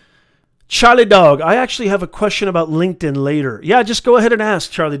 Charlie Dog, I actually have a question about LinkedIn later. Yeah, just go ahead and ask,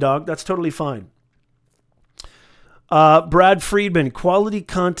 Charlie Dog. That's totally fine. Brad Friedman, quality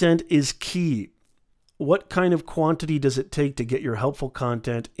content is key. What kind of quantity does it take to get your helpful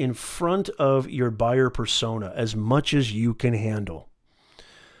content in front of your buyer persona as much as you can handle?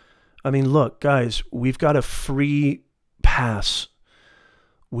 I mean, look, guys, we've got a free pass.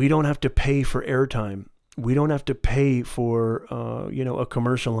 We don't have to pay for airtime. We don't have to pay for, a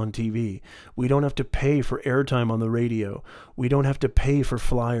commercial on TV. We don't have to pay for airtime on the radio. We don't have to pay for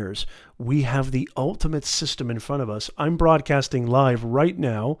flyers. We have the ultimate system in front of us. I'm broadcasting live right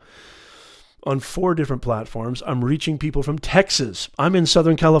now on 4 different platforms. I'm reaching people from Texas. I'm in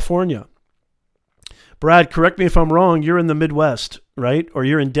Southern California. Brad, correct me if I'm wrong. You're in the Midwest, right? Or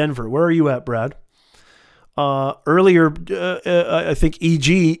you're in Denver. Where are you at, Brad? Earlier, I think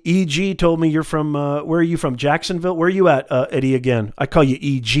EG told me you're from, where are you from? Jacksonville? Where are you at, Eddie, again? I call you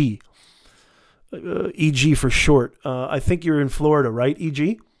EG. EG for short. I think you're in Florida, right,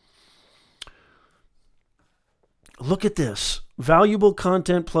 EG? Look at this. Valuable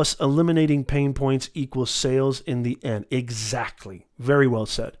content plus eliminating pain points equals sales in the end. Exactly. Very well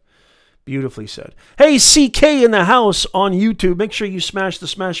said. Beautifully said. Hey, CK in the house on YouTube. Make sure you smash the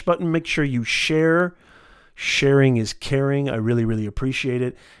smash button. Make sure you share. Sharing is caring. I really, really appreciate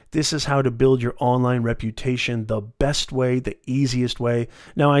it. This is how to build your online reputation the best way, the easiest way.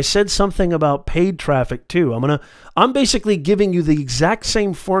 Now, I said something about paid traffic too. I'm basically giving you the exact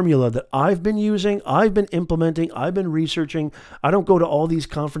same formula that I've been using, I've been implementing, I've been researching. I don't go to all these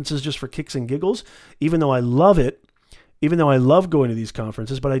conferences just for kicks and giggles, even though I love it. even though I love going to these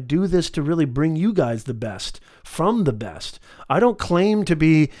conferences, but I do this to really bring you guys the best from the best. I don't claim to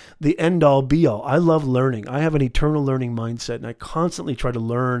be the end-all be-all. I love learning. I have an eternal learning mindset, and I constantly try to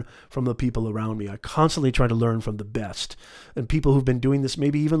learn from the people around me. I constantly try to learn from the best and people who've been doing this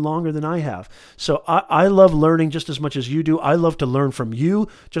maybe even longer than I have. So I love learning just as much as you do. I love to learn from you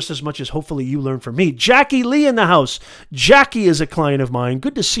just as much as hopefully you learn from me. Jackie Lee in the house. Jackie is a client of mine.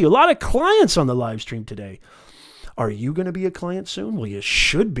 Good to see you. A lot of clients on the live stream today. Are you going to be a client soon? Well, you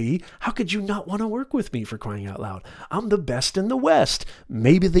should be. How could you not want to work with me, for crying out loud? I'm the best in the West.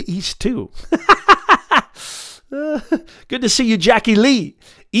 Maybe the East, too. Good to see you, Jackie Lee.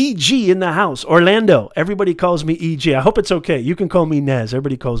 EG in the house. Orlando. Everybody calls me EG. I hope it's okay. You can call me Nez.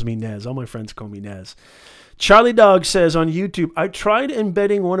 Everybody calls me Nez. All my friends call me Nez. Charlie Dog says on YouTube, I tried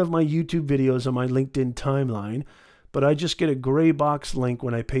embedding one of my YouTube videos on my LinkedIn timeline, but I just get a gray box link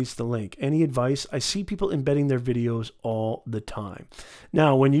when I paste the link. Any advice? I see people embedding their videos all the time.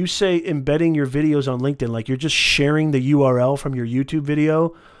 Now, when you say embedding your videos on LinkedIn, like you're just sharing the URL from your YouTube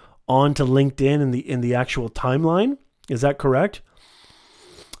video onto LinkedIn in the actual timeline, is that correct?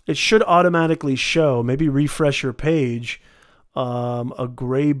 It should automatically show, maybe refresh your page, a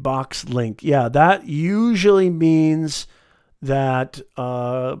gray box link. Yeah, that usually means that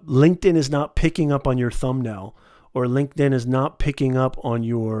LinkedIn is not picking up on your thumbnail, or LinkedIn is not picking up on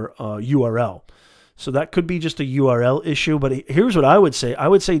your URL. So that could be just a URL issue, but here's what I would say. I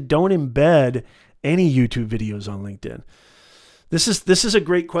would say don't embed any YouTube videos on LinkedIn. This is a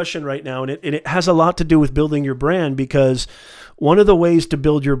great question right now, and it has a lot to do with building your brand, because one of the ways to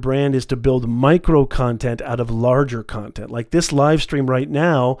build your brand is to build micro content out of larger content. Like this live stream right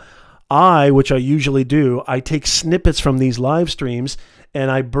now, which I usually do, I take snippets from these live streams and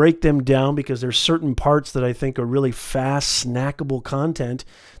I break them down because there's certain parts that I think are really fast, snackable content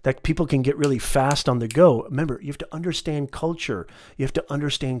that people can get really fast on the go. Remember, you have to understand culture. You have to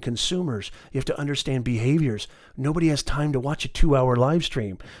understand consumers. You have to understand behaviors. Nobody has time to watch a 2-hour live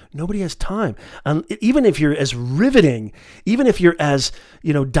stream. Nobody has time. Even if you're as riveting, even if you're as,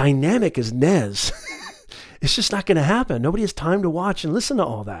 dynamic as Nez, it's just not going to happen. Nobody has time to watch and listen to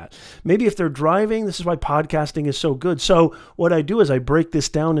all that. Maybe if they're driving, this is why podcasting is so good. So what I do is I break this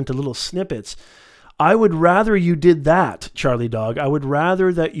down into little snippets. I would rather you did that, Charlie Dog. I would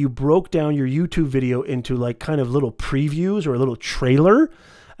rather that you broke down your YouTube video into like kind of little previews or a little trailer,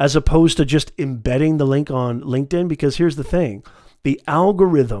 as opposed to just embedding the link on LinkedIn. Because here's the thing, the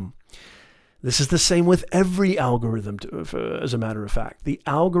algorithm, this is the same with every algorithm, as a matter of fact. The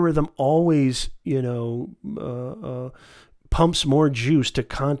algorithm always, pumps more juice to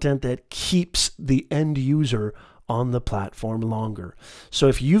content that keeps the end user on the platform longer. So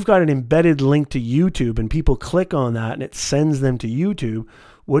if you've got an embedded link to YouTube and people click on that and it sends them to YouTube,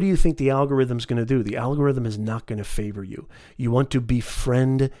 what do you think the algorithm's going to do? The algorithm is not going to favor you. You want to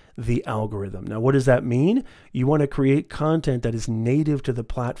befriend the algorithm. Now, what does that mean? You want to create content that is native to the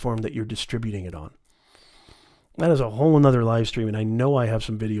platform that you're distributing it on. That is a whole another live stream, and I know I have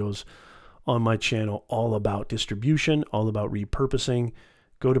some videos on my channel all about distribution, all about repurposing.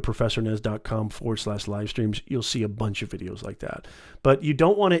 Go to professornez.com/live streams. You'll see a bunch of videos like that. But you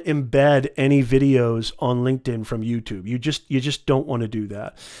don't want to embed any videos on LinkedIn from YouTube. You just don't want to do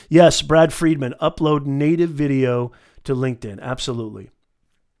that. Yes, Brad Friedman, upload native video to LinkedIn. Absolutely.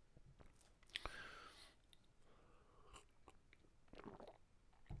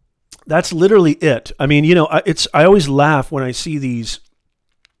 That's literally it. I mean, I always laugh when I see these.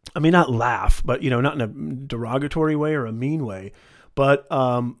 I mean, not laugh, but not in a derogatory way or a mean way. But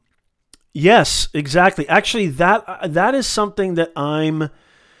yes, exactly. Actually, that is something that I'm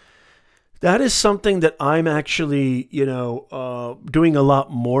actually doing a lot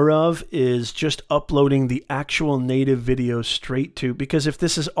more of, is just uploading the actual native video straight to, because if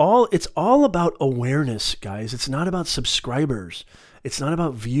this is it's all about awareness, guys. It's not about subscribers. It's not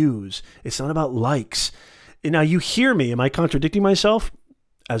about views. It's not about likes. Now you hear me. Am I contradicting myself?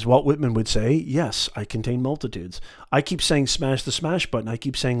 As Walt Whitman would say, yes, I contain multitudes. I keep saying smash the smash button. I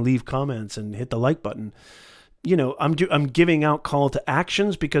keep saying leave comments and hit the like button. I'm giving out call to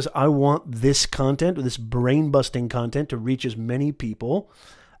actions because I want this content, this brain-busting content, to reach as many people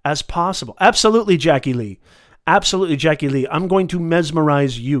as possible. Absolutely, Jackie Lee. Absolutely, Jackie Lee. I'm going to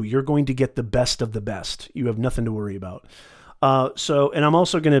mesmerize you. You're going to get the best of the best. You have nothing to worry about. And I'm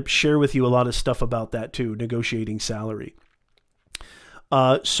also going to share with you a lot of stuff about that too, negotiating salary.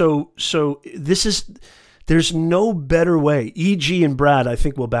 So there's no better way. EG and Brad, I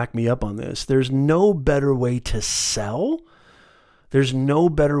think, will back me up on this. There's no better way to sell. There's no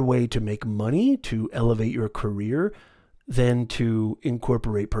better way to make money, to elevate your career, than to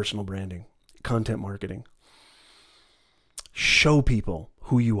incorporate personal branding, content marketing. Show people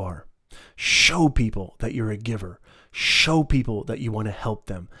who you are. Show people that you're a giver. Show people that you want to help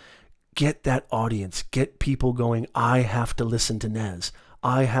them. Get that audience. Get people going, I have to listen to Nez.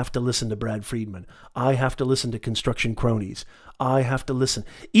 I have to listen to Brad Friedman. I have to listen to Construction Cronies. I have to listen.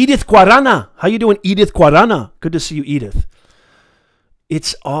 Edith Guarana. How you doing, Edith Guarana? Good to see you, Edith.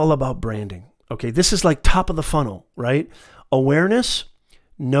 It's all about branding. Okay, this is like top of the funnel, right? Awareness,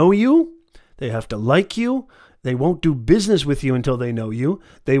 know you. They have to like you. They won't do business with you until they know you.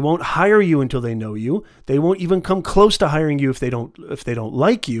 They won't hire you until they know you. They won't even come close to hiring you if they don't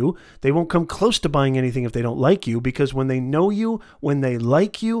like you. They won't come close to buying anything if they don't like you, because when they know you, when they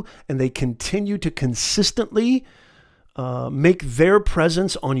like you, and they continue to consistently make their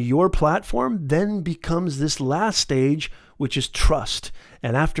presence on your platform, then becomes this last stage, which is trust.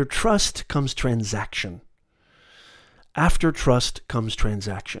 And after trust comes transaction. After trust comes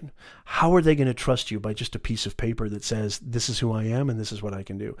transaction. How are they going to trust you? By just a piece of paper that says, this is who I am and this is what I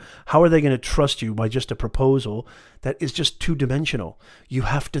can do? How are they going to trust you by just a proposal that is just two-dimensional? You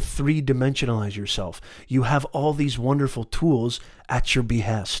have to three-dimensionalize yourself. You have all these wonderful tools at your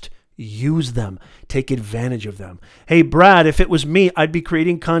behest. Use them. Take advantage of them. Hey, Brad, if it was me, I'd be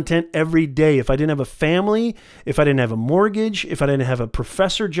creating content every day. If I didn't have a family, if I didn't have a mortgage, if I didn't have a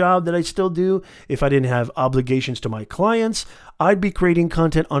professor job that I still do, if I didn't have obligations to my clients, I'd be creating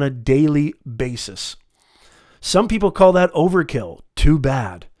content on a daily basis. Some people call that overkill. Too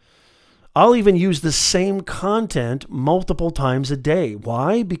bad. I'll even use the same content multiple times a day.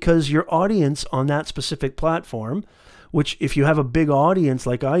 Why? Because your audience on that specific platform, which if you have a big audience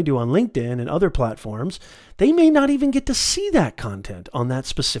like I do on LinkedIn and other platforms, they may not even get to see that content on that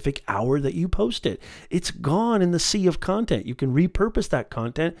specific hour that you post it. It's gone in the sea of content. You can repurpose that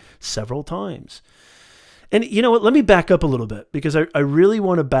content several times. And you know what? Let me back up a little bit, because I really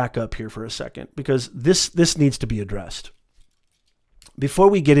want to back up here for a second, because this needs to be addressed. Before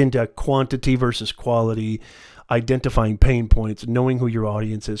we get into quantity versus quality, identifying pain points, knowing who your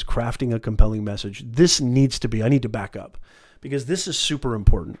audience is, crafting a compelling message, I need to back up, because this is super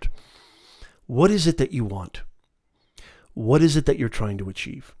important. What is it that you want? What is it that you're trying to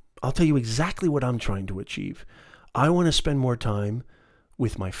achieve? I'll tell you exactly what I'm trying to achieve. I want to spend more time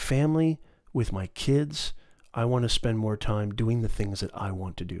with my family, with my kids. I want to spend more time doing the things that I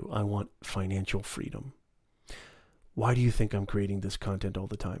want to do. I want financial freedom. Why do you think I'm creating this content all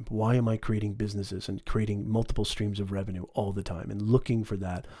the time? Why am I creating businesses and creating multiple streams of revenue all the time and looking for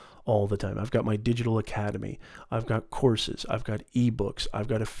that all the time? I've got my digital academy. I've got courses. I've got ebooks. I've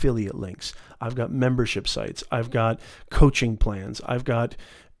got affiliate links. I've got membership sites. I've got coaching plans. I've got,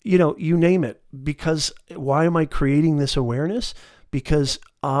 you name it. Because why am I creating this awareness? Because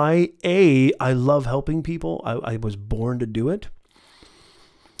I love helping people. I was born to do it.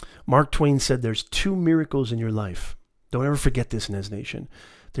 Mark Twain said there's 2 miracles in your life. Don't ever forget this, Nez Nation.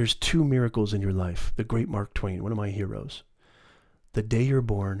 There's 2 miracles in your life. The great Mark Twain, one of my heroes. The day you're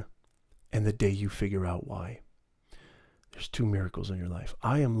born and the day you figure out why. There's 2 miracles in your life.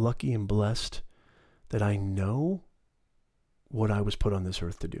 I am lucky and blessed that I know what I was put on this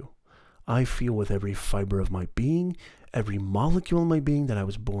earth to do. I feel with every fiber of my being, every molecule in my being, that I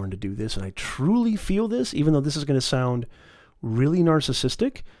was born to do this. And I truly feel this, even though this is going to sound really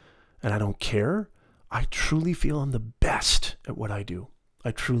narcissistic, and I don't care. I truly feel I'm the best at what I do.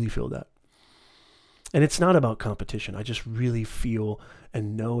 I truly feel that. And it's not about competition. I just really feel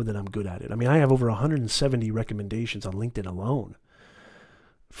and know that I'm good at it. I mean, I have over 170 recommendations on LinkedIn alone.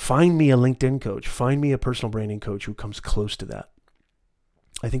 Find me a LinkedIn coach. Find me a personal branding coach who comes close to that.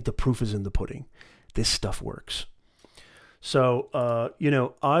 I think the proof is in the pudding. This stuff works. So,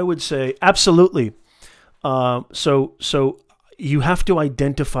 I would say absolutely. So you have to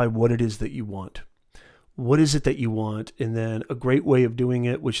identify what it is that you want. What is it that you want? And then a great way of doing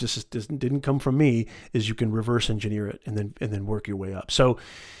it, which didn't come from me, is you can reverse engineer it and then work your way up. So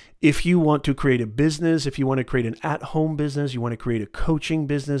if you want to create a business, if you want to create an at-home business, you want to create a coaching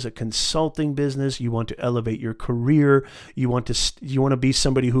business, a consulting business, you want to elevate your career, you want to be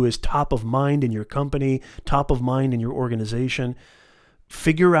somebody who is top of mind in your company, top of mind in your organization,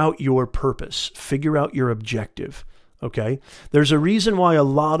 figure out your purpose, figure out your objective. Okay, there's a reason why a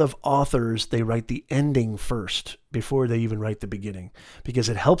lot of authors, they write the ending first before they even write the beginning, because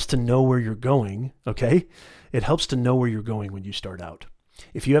it helps to know where you're going. Okay, it helps to know where you're going when you start out.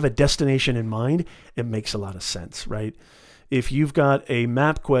 If you have a destination in mind, it makes a lot of sense, right? If you've got a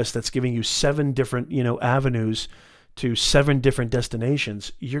MapQuest that's giving you 7 different, avenues to 7 different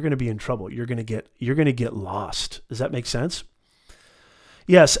destinations, you're going to be in trouble. You're going to get lost. Does that make sense?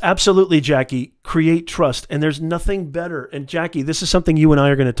 Yes, absolutely, Jackie. Create trust. And there's nothing better. And Jackie, this is something you and I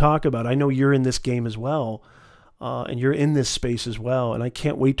are going to talk about. I know you're in this game as well. and you're in this space as well, and I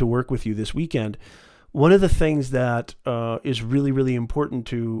can't wait to work with you this weekend. One of the things that is really, really important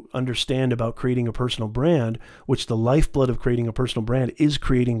to understand about creating a personal brand, which the lifeblood of creating a personal brand is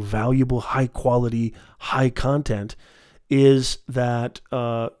creating valuable, high quality, high content, is that,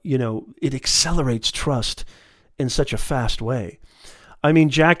 it accelerates trust in such a fast way. I mean,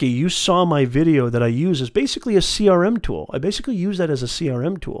 Jackie, you saw my video that I use as basically a CRM tool. I basically use that as a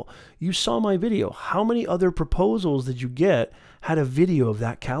CRM tool. You saw my video. How many other proposals did you get had a video of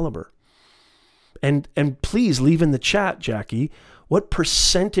that caliber? And please leave in the chat, Jackie, what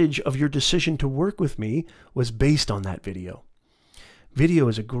percentage of your decision to work with me was based on that video? Video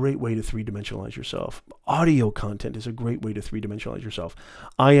is a great way to three-dimensionalize yourself. Audio content is a great way to three-dimensionalize yourself.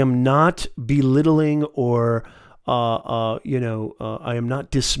 I am not belittling or, I am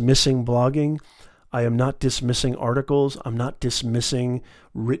not dismissing blogging. I am not dismissing articles. I'm not dismissing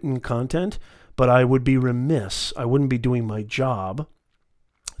written content, but I would be remiss. I wouldn't be doing my job.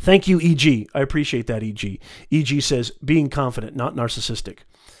 Thank you, EG. I appreciate that, EG. EG says, being confident, not narcissistic.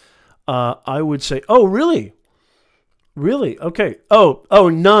 I would say, oh, really? Really? Okay. Oh,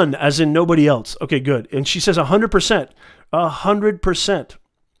 none, as in nobody else. Okay, good. And she says 100%. 100%.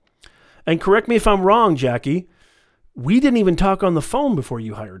 And correct me if I'm wrong, Jackie. We didn't even talk on the phone before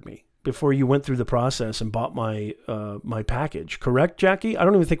you hired me, before you went through the process and bought my my package. Correct, Jackie? I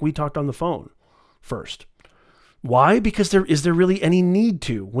don't even think we talked on the phone first. Why? Because is there really any need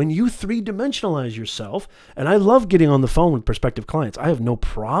to? When you three-dimensionalize yourself, and I love getting on the phone with prospective clients. I have no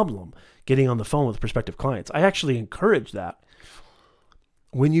problem getting on the phone with prospective clients. I actually encourage that.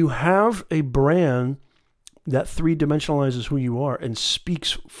 When you have a brand that three-dimensionalizes who you are and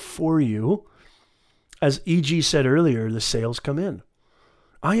speaks for you, as EG said earlier, the sales come in.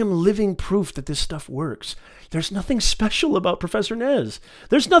 I am living proof that this stuff works. There's nothing special about Professor Nez.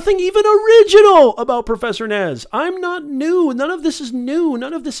 There's nothing even original about Professor Nez. I'm not new. None of this is new.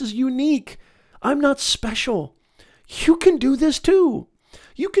 None of this is unique. I'm not special. You can do this too.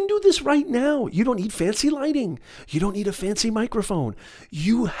 You can do this right now. You don't need fancy lighting. You don't need a fancy microphone.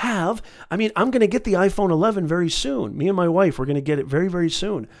 I'm going to get the iPhone 11 very soon. Me and my wife, we're going to get it very, very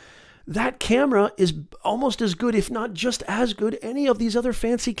soon. That camera is almost as good, if not just as good, any of these other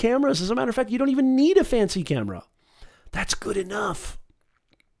fancy cameras. As a matter of fact, you don't even need a fancy camera. That's good enough.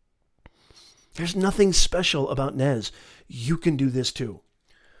 There's nothing special about Nez. You can do this too.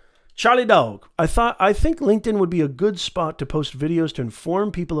 Charlie Dog, I think LinkedIn would be a good spot to post videos to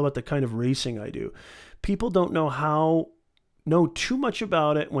inform people about the kind of racing I do. People don't know too much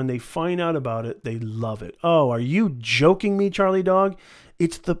about it. When they find out about it, they love it. Oh, are you joking me, Charlie Dog?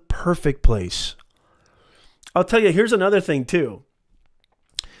 It's the perfect place. I'll tell you, here's another thing too.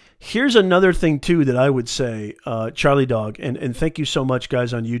 Here's another thing too that I would say, Charlie Dog, and thank you so much,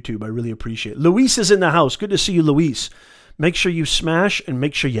 guys, on YouTube. I really appreciate it. Luis is in the house. Good to see you, Luis. Make sure you smash and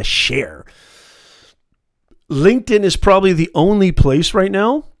make sure you share. LinkedIn is probably the only place right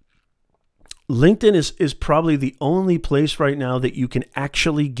now. LinkedIn is probably the only place right now that you can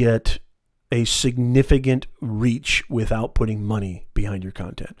actually get a significant reach without putting money behind your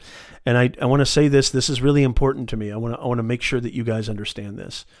content. And I want to say this is really important to me. I want to make sure that you guys understand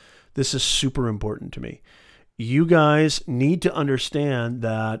this. This is super important to me. You guys need to understand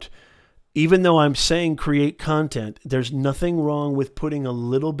that even though I'm saying create content, there's nothing wrong with putting a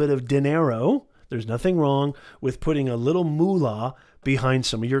little bit of dinero. There's nothing wrong with putting a little moolah behind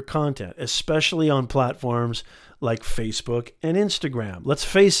some of your content, especially on platforms like Facebook and Instagram. Let's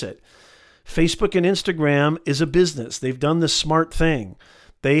face it. Facebook and Instagram is a business. They've done the smart thing.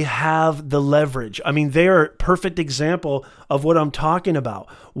 They have the leverage. I mean, they're a perfect example of what I'm talking about.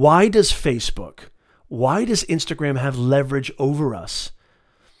 Why does Instagram have leverage over us?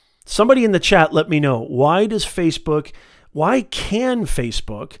 Somebody in the chat, let me know. Why can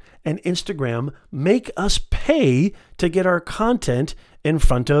Facebook and Instagram make us pay to get our content in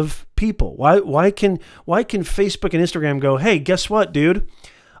front of people? Why can Facebook and Instagram go, hey, guess what, dude?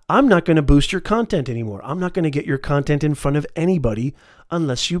 I'm not going to boost your content anymore. I'm not going to get your content in front of anybody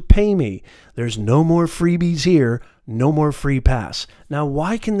unless you pay me. There's no more freebies here, no more free pass. Now,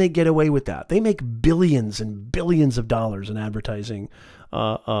 why can they get away with that? They make billions and billions of dollars in advertising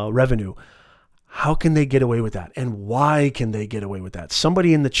revenue. How can they get away with that? And why can they get away with that?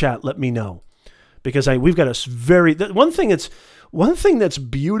 Somebody in the chat, let me know. Because we've got a one thing that's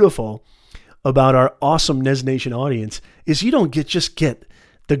beautiful about our awesome Nez Nation audience is you don't just get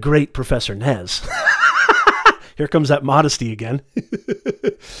the great Professor Nez. Here comes that modesty again.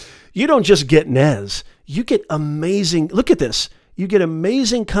 You don't just get Nez. You get amazing. Look at this. You get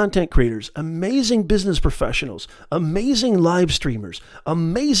amazing content creators, amazing business professionals, amazing live streamers,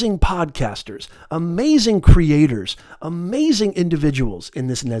 amazing podcasters, amazing creators, amazing individuals in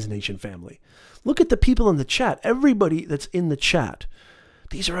this Nez Nation family. Look at the people in the chat, everybody that's in the chat.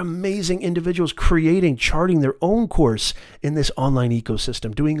 These are amazing individuals creating, charting their own course in this online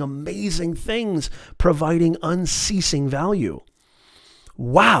ecosystem, doing amazing things, providing unceasing value.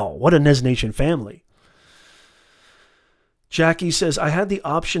 Wow, what a Nez Nation family. Jackie says, I had the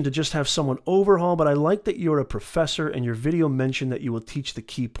option to just have someone overhaul, but I like that you're a professor and your video mentioned that you will teach the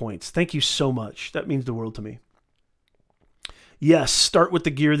key points. Thank you so much. That means the world to me. Yes, start with the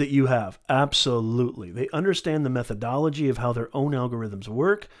gear that you have. Absolutely. They understand the methodology of how their own algorithms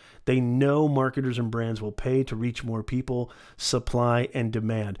work. They know marketers and brands will pay to reach more people, supply and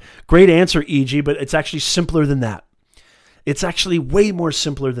demand. Great answer, EG, but it's actually simpler than that. It's actually way more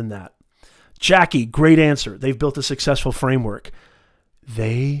simpler than that. Jackie, great answer. They've built a successful framework.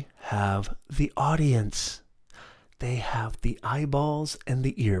 They have the audience. They have the eyeballs and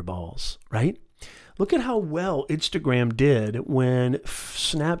the earballs, right? Look at how well Instagram did when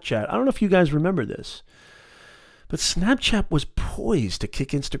Snapchat, I don't know if you guys remember this, but Snapchat was poised to kick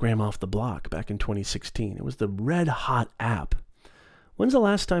Instagram off the block back in 2016. It was the red hot app. When's the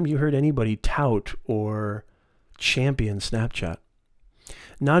last time you heard anybody tout or champion Snapchat?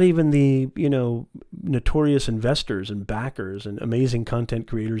 Not even the, notorious investors and backers and amazing content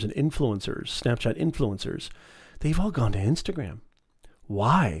creators and influencers, Snapchat influencers. They've all gone to Instagram.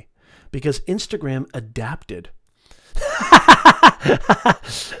 Why? Because Instagram adapted.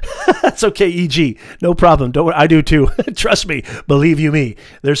 That's okay, EG. No problem. Don't worry. I do too. Trust me. Believe you me.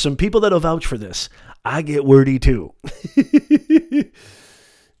 There's some people that'll vouch for this. I get wordy too.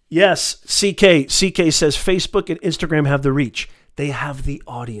 Yes, CK says Facebook and Instagram have the reach. They have the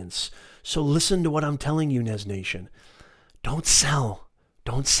audience. So listen to what I'm telling you, Nez Nation. Don't sell.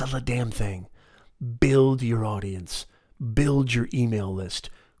 Don't sell a damn thing. Build your audience. Build your email list.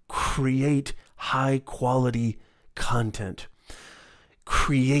 Create high quality content.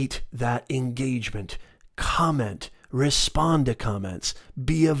 Create that engagement. Comment. Respond to comments.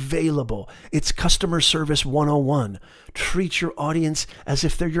 Be available. It's customer service 101. Treat your audience as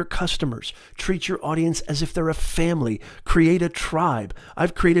if they're your customers. Treat your audience as if they're a family. Create a tribe.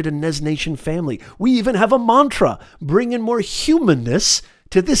 I've created a Nez Nation family. We even have a mantra. Bring in more humanness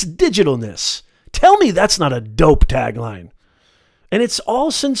to this digitalness. Tell me that's not a dope tagline. And it's all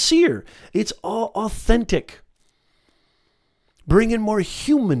sincere. It's all authentic. Bring in more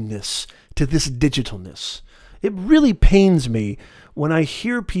humanness to this digitalness. It really pains me when I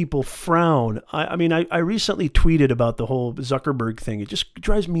hear people frown. I recently tweeted about the whole Zuckerberg thing. It just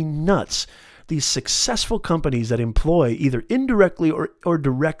drives me nuts. These successful companies that employ either indirectly or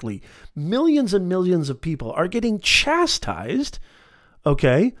directly millions and millions of people are getting chastised,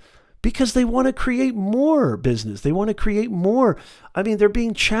 okay, because they want to create more business. They want to create more. They're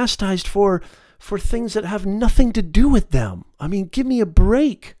being chastised for things that have nothing to do with them. Give me a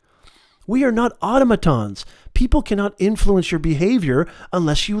break. We are not automatons. People cannot influence your behavior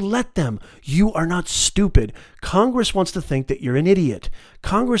unless you let them. You are not stupid. Congress wants to think that you're an idiot.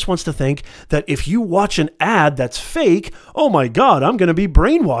 Congress wants to think that if you watch an ad that's fake, oh my God, I'm going to be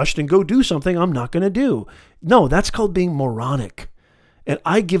brainwashed and go do something I'm not going to do. No, that's called being moronic. And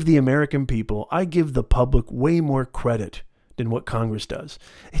I give the American people, I give the public way more credit than what Congress does.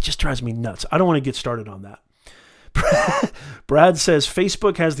 It just drives me nuts. I don't want to get started on that. Brad says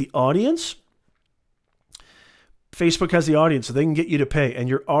Facebook has the audience. Facebook has the audience, so they can get you to pay, and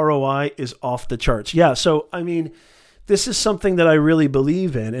your ROI is off the charts. Yeah, so this is something that I really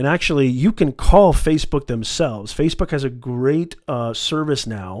believe in, and actually you can call Facebook themselves. Facebook has a great service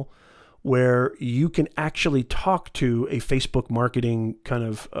now where you can actually talk to a Facebook marketing kind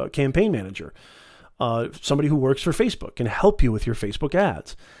of campaign manager. Somebody who works for Facebook can help you with your Facebook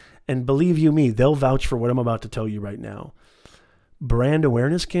ads. And believe you me, they'll vouch for what I'm about to tell you right now. Brand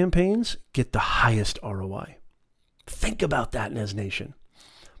awareness campaigns get the highest ROI. Think about that, Nez Nation.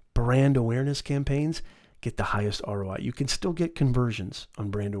 Brand awareness campaigns get the highest ROI. You can still get conversions on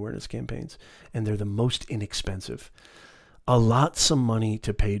brand awareness campaigns, and they're the most inexpensive. A lot some money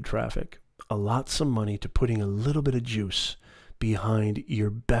to paid traffic. A lot some money to putting a little bit of juice behind your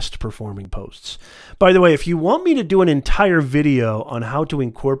best performing posts. By the way, if you want me to do an entire video on how to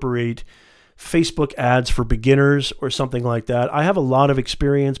incorporate Facebook ads for beginners or something like that, I have a lot of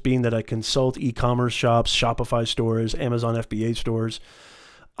experience being that I consult e-commerce shops, Shopify stores, Amazon FBA stores.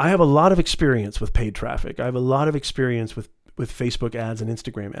 I have a lot of experience with paid traffic. I have a lot of experience with Facebook ads and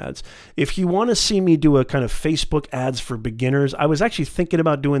Instagram ads. If you want to see me do a kind of Facebook ads for beginners, I was actually thinking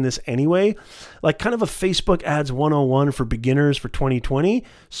about doing this anyway, like kind of a Facebook ads 101 for beginners for 2020.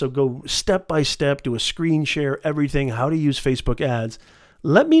 So go step by step, do a screen share, everything, how to use Facebook ads.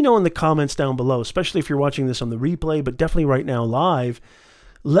 Let me know in the comments down below, especially if you're watching this on the replay, but definitely right now live.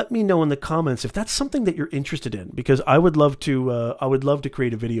 Let me know in the comments if that's something that you're interested in, because I would love to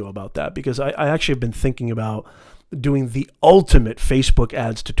create a video about that, because I actually have been thinking about doing the ultimate Facebook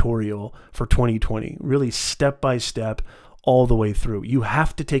ads tutorial for 2020, really step by step all the way through. You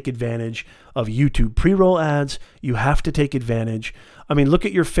have to take advantage of YouTube pre-roll ads. You have to take advantage. I mean, look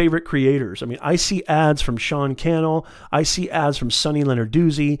at your favorite creators. I mean, I see ads from Sean Cannell. I see ads from Sonny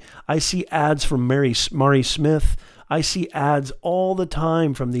Lenarduzzi. I see ads from Mari Smith. I see ads all the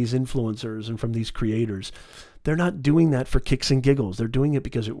time from these influencers and from these creators. They're not doing that for kicks and giggles. They're doing it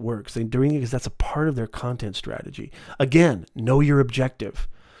because it works. They're doing it because that's a part of their content strategy. Again, know your objective.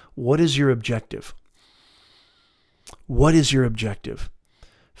 What is your objective? What is your objective?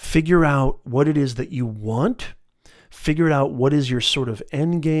 Figure out what it is that you want. Figure out what is your sort of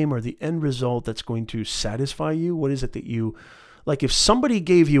end game or the end result that's going to satisfy you. What is it that you, like if somebody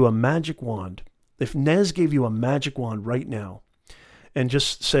gave you a magic wand, if Nez gave you a magic wand right now and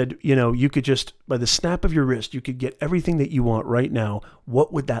just said, you know, you could just, by the snap of your wrist, you could get everything that you want right now,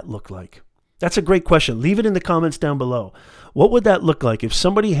 what would that look like? That's a great question. Leave it in the comments down below. What would that look like if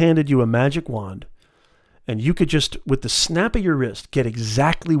somebody handed you a magic wand and you could just, with the snap of your wrist, get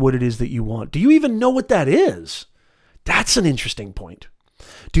exactly what it is that you want? Do you even know what that is? That's an interesting point.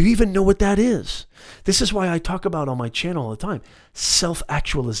 Do you even know what that is? This is why I talk about on my channel all the time,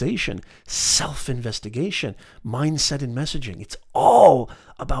 self-actualization, self-investigation, mindset and messaging. It's all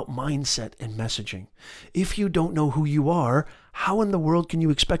about mindset and messaging. If you don't know who you are, how in the world can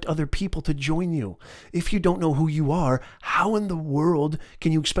you expect other people to join you? If you don't know who you are, how in the world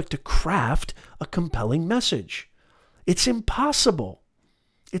can you expect to craft a compelling message? It's impossible.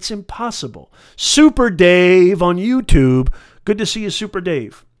 It's impossible. Super Dave on YouTube. Good to see you, Super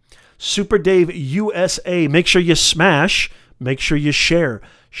Dave. Super Dave USA. Make sure you smash. Make sure you share.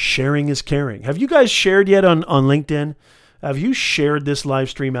 Sharing is caring. Have you guys shared yet on LinkedIn? Have you shared this live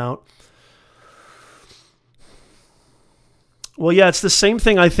stream out? Well, yeah, it's the same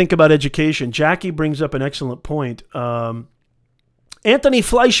thing I think about education. Jackie brings up an excellent point. Anthony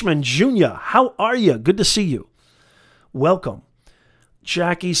Fleischman Jr., how are you? Good to see you. Welcome.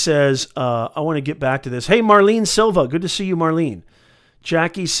 Jackie says, I want to get back to this. Hey, Marlene Silva. Good to see you, Marlene.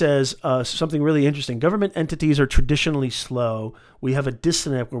 Jackie says something really interesting. Government entities are traditionally slow. We have a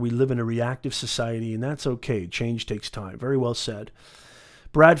disconnect where we live in a reactive society, and that's okay. Change takes time. Very well said.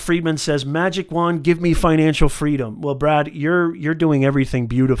 Brad Friedman says, magic wand, give me financial freedom. Well, Brad, you're doing everything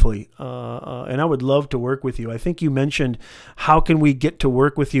beautifully, and I would love to work with you. I think you mentioned, how can we get to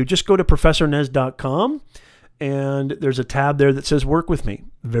work with you? Just go to professornez.com. And there's a tab there that says work with me.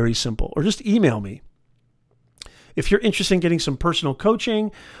 Very simple. Or just email me. If you're interested in getting some personal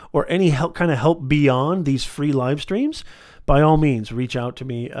coaching or any help, kind of help beyond these free live streams, by all means, reach out to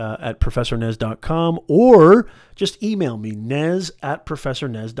me at professornez.com or just email me,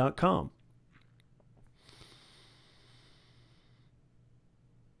 nez@professornez.com.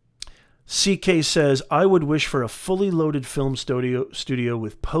 CK says, I would wish for a fully loaded film studio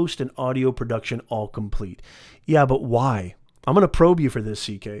with post and audio production all complete. Yeah, but why? I'm going to probe you for this,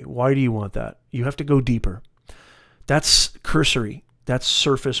 CK. Why do you want that? You have to go deeper. That's cursory. That's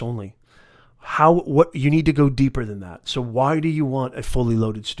surface only. What you need to go deeper than that. So why do you want a fully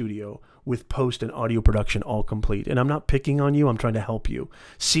loaded studio with post and audio production all complete? And I'm not picking on you. I'm trying to help you.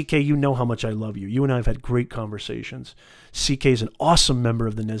 CK, you know how much I love you. You and I have had great conversations. CK is an awesome member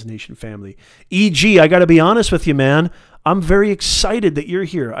of the Nez Nation family. EG, I got to be honest with you, man. I'm very excited that you're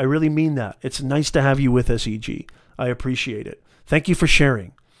here. I really mean that. It's nice to have you with us, EG. I appreciate it. Thank you for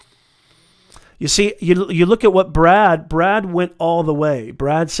sharing. You see, you look at what Brad went all the way.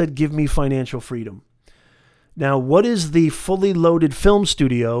 Brad said, give me financial freedom. Now, what is the fully loaded film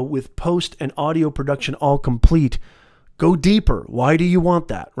studio with post and audio production all complete? Go deeper. Why do you want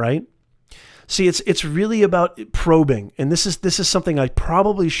that, right? See, it's really about probing. And this is something I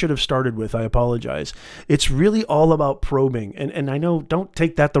probably should have started with. I apologize. It's really all about probing. And I know, don't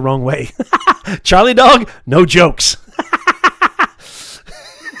take that the wrong way. Charlie Dog, no jokes.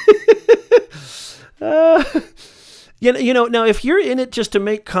 You know, now if you're in it just to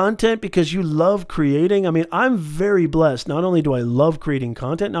make content because you love creating, I mean, I'm very blessed. Not only do I love creating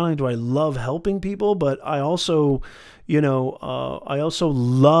content, not only do I love helping people, but I also, I also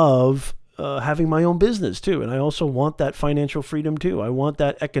love having my own business too. And I also want that financial freedom too. I want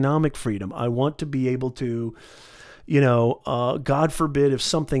that economic freedom. I want to be able to, God forbid if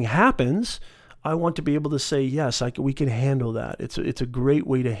something happens, I want to be able to say, yes, we can handle that. It's a great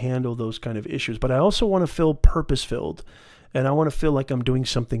way to handle those kind of issues. But I also want to feel purpose-filled, and I want to feel like I'm doing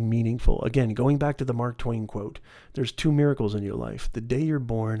something meaningful. Again, going back to the Mark Twain quote, there's 2 miracles in your life: the day you're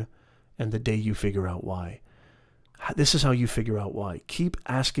born and the day you figure out why. This is how you figure out why. Keep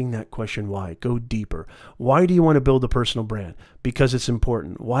asking that question, why. Go deeper. Why do you want to build a personal brand? Because it's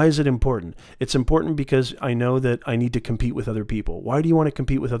important. Why is it important? It's important because I know that I need to compete with other people. Why do you want to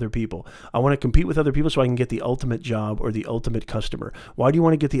compete with other people? I want to compete with other people so I can get the ultimate job or the ultimate customer. Why do you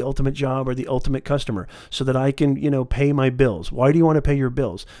want to get the ultimate job or the ultimate customer? So that I can, pay my bills. Why do you want to pay your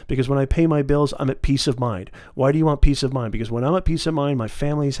bills? Because when I pay my bills, I'm at peace of mind. Why do you want peace of mind? Because when I'm at peace of mind, my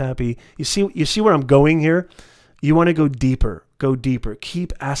family's happy. You see where I'm going here? You want to go deeper. Go deeper.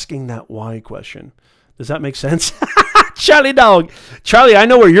 Keep asking that why question. Does that make sense? Charlie dog. Charlie, I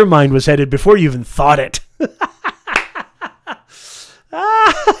know where your mind was headed before you even thought it.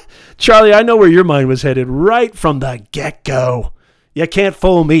 Charlie, I know where your mind was headed right from the get-go. You can't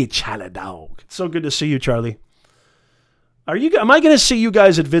fool me, Charlie dog. It's so good to see you, Charlie. Am I going to see you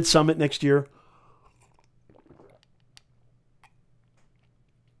guys at Vid Summit next year?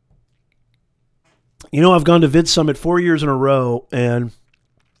 I've gone to Vid Summit 4 years in a row, and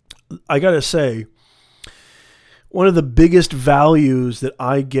I got to say, one of the biggest values that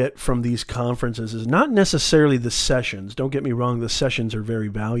I get from these conferences is not necessarily the sessions. Don't get me wrong, the sessions are very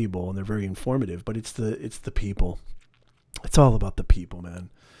valuable and they're very informative, but it's the people. It's all about the people, man.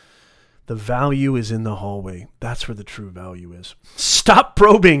 The value is in the hallway. That's where the true value is. Stop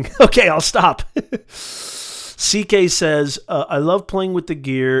probing. Okay, I'll stop. CK says, I love playing with the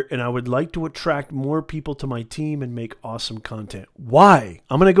gear and I would like to attract more people to my team and make awesome content. Why?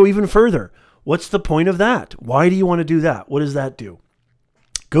 I'm going to go even further. What's the point of that? Why do you want to do that? What does that do?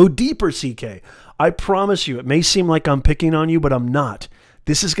 Go deeper, CK. I promise you, it may seem like I'm picking on you, but I'm not.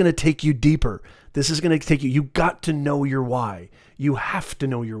 This is going to take you deeper. This is going to take you. You got to know your why. You have to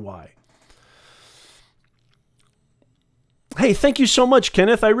know your why. Hey, thank you so much,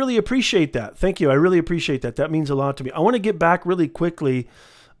 Kenneth. I really appreciate that. Thank you. I really appreciate that. That means a lot to me. I want to get back really quickly.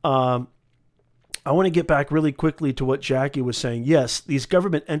 To what Jackie was saying. Yes, these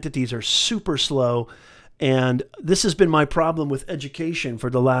government entities are super slow. And this has been my problem with education for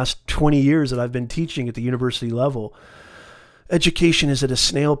the last 20 years that I've been teaching at the university level. Education is at a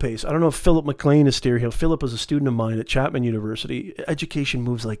snail pace. I don't know if Philip McLean is still here. Philip was a student of mine at Chapman University. Education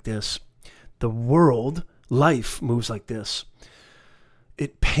moves like this. The world... life moves like this.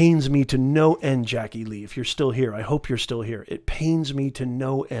 It pains me to no end, Jackie Lee, if you're still here. I hope you're still here. It pains me to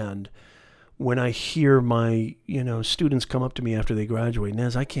no end when I hear my, students come up to me after they graduate.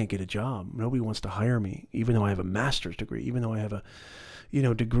 Nez, I can't get a job. Nobody wants to hire me, even though I have a master's degree, even though I have a,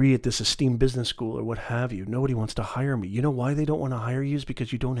 degree at this esteemed business school or what have you. Nobody wants to hire me. You know why they don't want to hire you? Is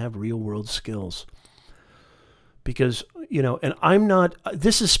because you don't have real world skills. Because, and I'm not,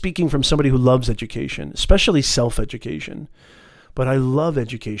 this is speaking from somebody who loves education, especially self-education. But I love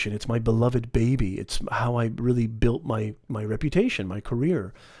education. It's my beloved baby. It's how I really built my reputation, my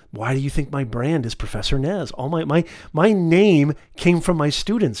career. Why do you think my brand is Professor Nez? All my name came from my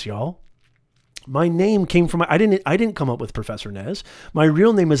students, y'all. My name came from, I didn't come up with Professor Nez. My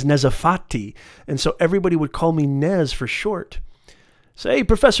real name is Nezafati. And so everybody would call me Nez for short. Say, hey,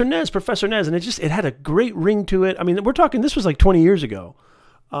 Professor Nez. And it had a great ring to it. I mean, we're talking, this was like 20 years ago.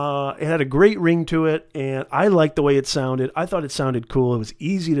 It had a great ring to it, and I liked the way it sounded. I thought it sounded cool. It was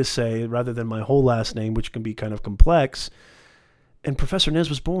easy to say rather than my whole last name, which can be kind of complex. And Professor Nez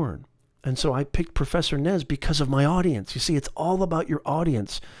was born. And so I picked Professor Nez because of my audience. You see, it's all about your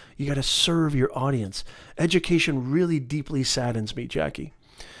audience. You got to serve your audience. Education really deeply saddens me, Jackie,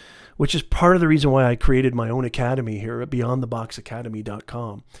 which is part of the reason why I created my own academy here at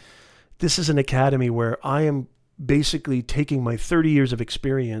beyondtheboxacademy.com. This is an academy where I am basically taking my 30 years of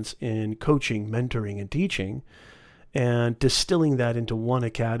experience in coaching, mentoring, and teaching and distilling that into one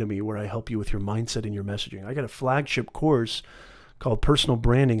academy where I help you with your mindset and your messaging. I got a flagship course called Personal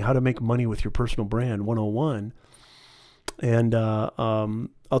Branding, How to Make Money with Your Personal Brand 101. And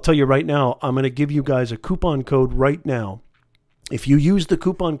I'll tell you right now, I'm going to give you guys a coupon code right now. If you use the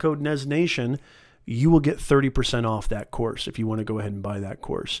coupon code NEZNation, you will get 30% off that course if you want to go ahead and buy that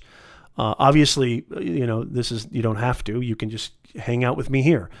course. Obviously, you don't have to. You can just hang out with me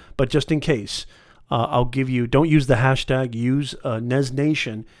here. But just in case, I'll give you, don't use the hashtag, use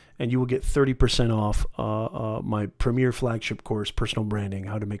NEZNation, and you will get 30% off my premier flagship course, Personal Branding,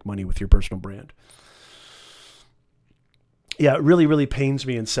 How to Make Money with Your Personal Brand. Yeah, it really, really pains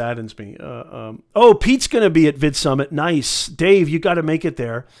me and saddens me. Oh, Pete's going to be at Vid Summit. Nice. Dave, you got to make it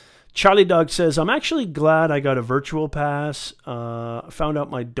there. Charlie Dog says, I'm actually glad I got a virtual pass. Found out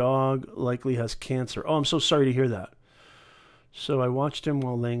my dog likely has cancer. Oh, I'm so sorry to hear that. So I watched him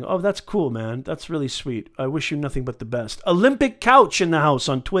while laying. Oh, that's cool, man. That's really sweet. I wish you nothing but the best. Olympic Couch in the house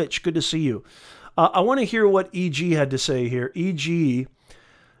on Twitch. Good to see you. I want to hear what EG had to say here. EG,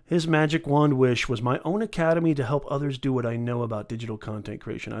 his magic wand wish was my own academy to help others do what I know about digital content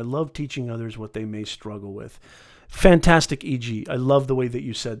creation. I love teaching others what they may struggle with. Fantastic, EG. I love the way that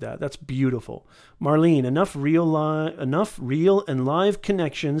you said that. That's beautiful. Marlene, enough real and live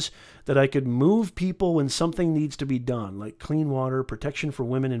connections that I could move people when something needs to be done, like clean water, protection for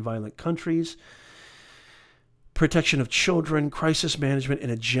women in violent countries, protection of children, crisis management in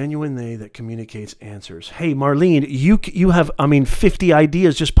a genuine way that communicates answers. Hey, Marlene, you have, 50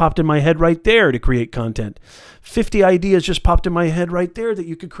 ideas just popped in my head right there to create content. 50 ideas just popped in my head right there that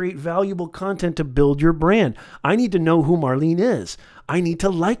you could create valuable content to build your brand. I need to know who Marlene is. I need to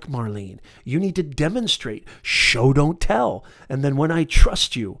like Marlene. You need to demonstrate. Show, don't tell. And then when I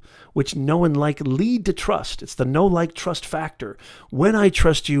trust you, which know and like lead to trust. It's the know, like, trust factor. When I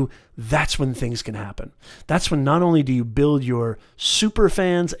trust you, that's when things can happen. That's when not only do you build your super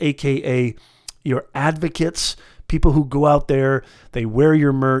fans, aka your advocates, people who go out there, they wear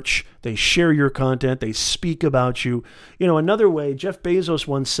your merch, they share your content, they speak about you. You know, another way, Jeff Bezos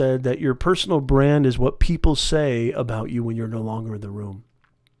once said that your personal brand is what people say about you when you're no longer in the room.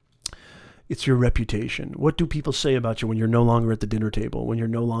 It's your reputation. What do people say about you when you're no longer at the dinner table, when you're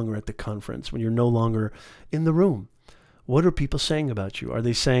no longer at the conference, when you're no longer in the room? What are people saying about you? Are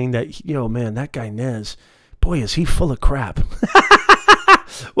they saying that, man, that guy Nez, boy, is he full of crap?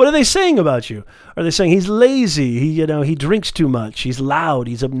 What are they saying about you? Are they saying he's lazy? He drinks too much. He's loud.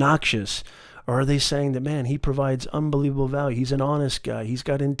 He's obnoxious. Or are they saying that, man, he provides unbelievable value. He's an honest guy. He's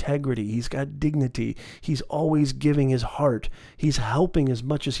got integrity. He's got dignity. He's always giving his heart. He's helping as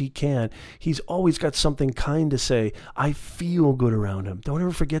much as he can. He's always got something kind to say. I feel good around him. Don't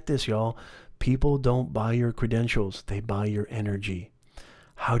ever forget this, y'all. People don't buy your credentials. They buy your energy.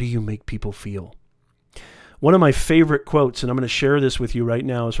 How do you make people feel? One of my favorite quotes, and I'm going to share this with you right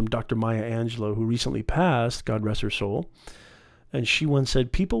now, is from Dr. Maya Angelou, who recently passed, God rest her soul. And she once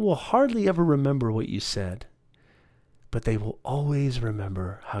said, people will hardly ever remember what you said, but they will always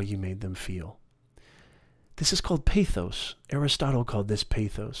remember how you made them feel. This is called pathos. Aristotle called this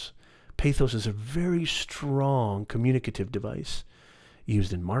pathos. Pathos is a very strong communicative device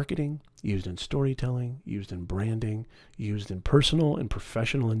used in marketing, used in storytelling, used in branding, used in personal and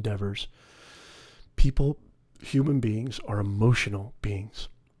professional endeavors. People, human beings, are emotional beings.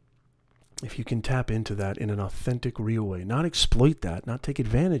 If you can tap into that in an authentic, real way, not exploit that, not take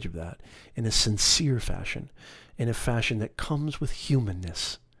advantage of that, in a sincere fashion, in a fashion that comes with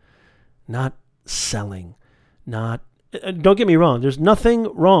humanness, not selling, not, don't get me wrong, there's nothing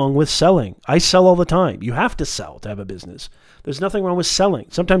wrong with selling. I sell all the time. You have to sell to have a business. There's nothing wrong with selling.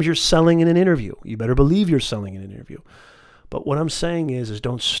 Sometimes you're selling in an interview. You better believe you're selling in an interview. But what I'm saying is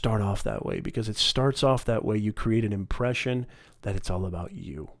don't start off that way, because it starts off that way. You create an impression that it's all about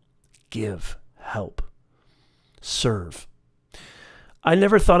you. Give, help, serve. I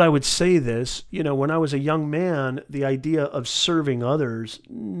never thought I would say this. When I was a young man, the idea of serving others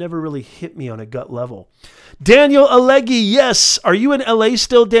never really hit me on a gut level. Daniel Alegi, yes. Are you in LA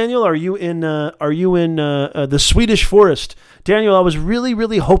still, Daniel? Are you in the Swedish forest? Daniel, I was really,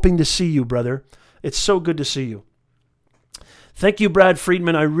 really hoping to see you, brother. It's so good to see you. Thank you, Brad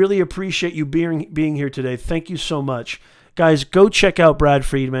Friedman. I really appreciate you being here today. Thank you so much. Guys, go check out Brad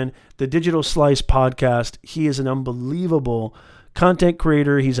Friedman, the Digital Slice podcast. He is an unbelievable content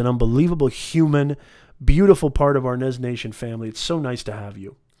creator. He's an unbelievable human, beautiful part of our Nez Nation family. It's so nice to have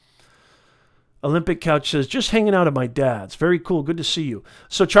you. Olympic Couch says, just hanging out at my dad's. Very cool. Good to see you.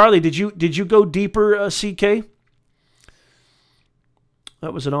 So, Charlie, did you go deeper, CK?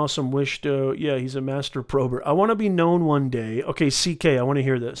 That was an awesome wish. Yeah, he's a master prober. I want to be known one day. Okay, CK, I want to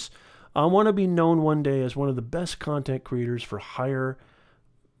hear this. I want to be known one day as one of the best content creators for hire.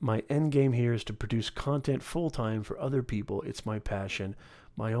 My end game here is to produce content full-time for other people. It's my passion.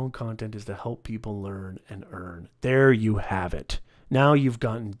 My own content is to help people learn and earn. There you have it. Now you've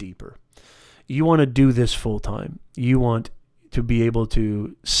gotten deeper. You want to do this full-time. You want to be able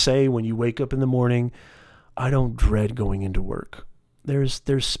to say when you wake up in the morning, I don't dread going into work. There's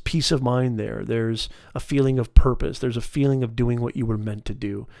peace of mind there. There's a feeling of purpose. There's a feeling of doing what you were meant to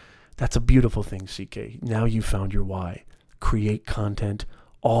do. That's a beautiful thing, CK. Now you found your why. Create content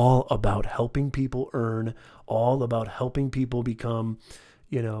all about helping people earn, all about helping people become,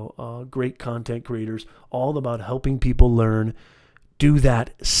 great content creators, all about helping people learn. Do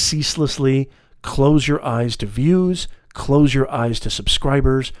that ceaselessly. Close your eyes to views. Close your eyes to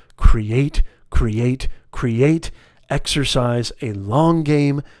subscribers. Create, create, create. Exercise a long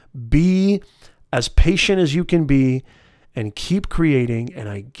game. Be as patient as you can be and keep creating, and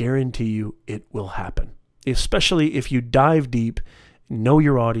I guarantee you it will happen. Especially if you dive deep, know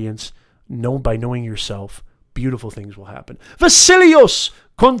your audience, by knowing yourself, beautiful things will happen. Vasilios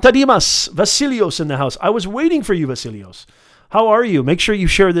Kontadimas. Vasilios in the house. I was waiting for you, Vasilios. How are you? Make sure you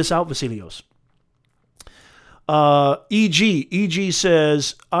share this out, Vasilios. EG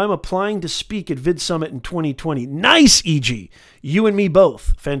says, I'm applying to speak at Vid Summit in 2020. Nice, EG. You and me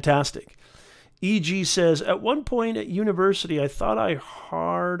both. Fantastic. EG says, at one point at university, I thought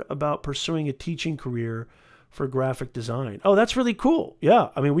hard about pursuing a teaching career for graphic design. Oh, that's really cool. Yeah.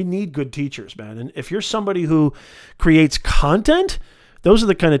 I mean, we need good teachers, man. And if you're somebody who creates content, those are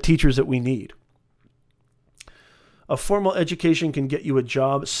the kind of teachers that we need. A formal education can get you a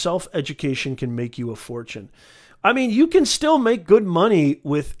job. Self-education can make you a fortune. I mean, you can still make good money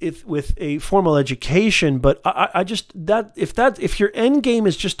with a formal education, but if your end game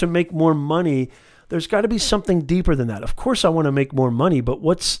is just to make more money, there's got to be something deeper than that. Of course, I want to make more money, but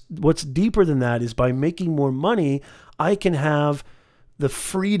what's deeper than that is by making more money, I can have the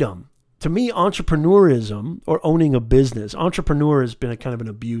freedom. To me, entrepreneurism or owning a business, entrepreneur has been a kind of an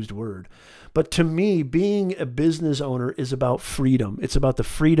abused word. But to me, being a business owner is about freedom. It's about the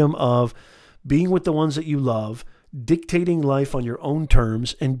freedom of being with the ones that you love, dictating life on your own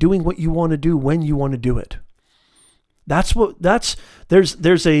terms, and doing what you want to do when you want to do it. There's a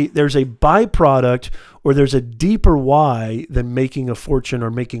byproduct, or there's a deeper why than making a fortune or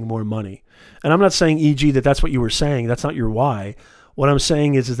making more money. And I'm not saying, e.g., that's what you were saying. That's not your why. What I'm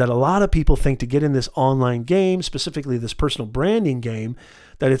saying is that a lot of people think to get in this online game, specifically this personal branding game,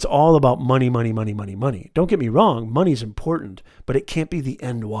 that it's all about money, money, money, money, money. Don't get me wrong. Money's important, but it can't be the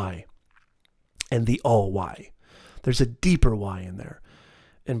end why and the all why. There's a deeper why in there,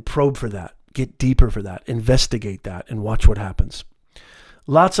 and probe for that. Get deeper for that. Investigate that and watch what happens.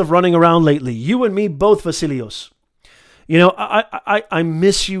 Lots of running around lately. You and me both, Vasilios. You know, I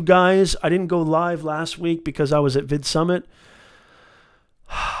miss you guys. I didn't go live last week because I was at Vid Summit.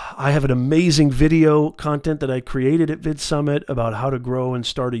 I have an amazing video content that I created at Vid Summit about how to grow and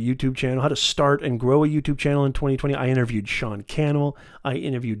start a YouTube channel, how to start and grow a YouTube channel in 2020. I interviewed Sean Cannell. I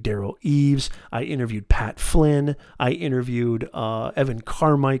interviewed Daryl Eves. I interviewed Pat Flynn. I interviewed Evan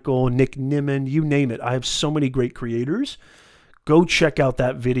Carmichael, Nick Nimmin, you name it. I have so many great creators. Go check out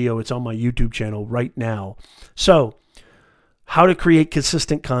that video. It's on my YouTube channel right now. So, how to create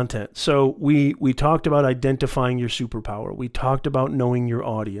consistent content. So we talked about identifying your superpower. We talked about knowing your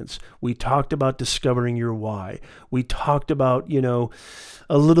audience. We talked about discovering your why. We talked about, you know,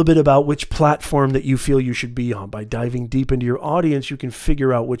 a little bit about which platform that you feel you should be on. By diving deep into your audience, you can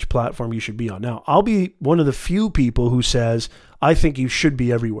figure out which platform you should be on. Now, I'll be one of the few people who says, I think you should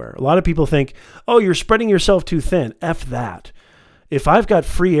be everywhere. A lot of people think, oh, you're spreading yourself too thin. F that. If I've got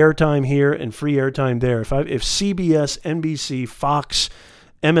free airtime here and free airtime there, if CBS, NBC, Fox,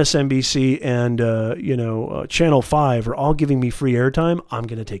 MSNBC, and Channel 5 are all giving me free airtime, I'm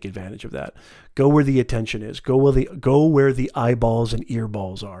going to take advantage of that. Go where the attention is. Go where the eyeballs and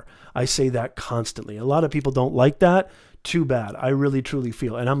earballs are. I say that constantly. A lot of people don't like that. Too bad. I really truly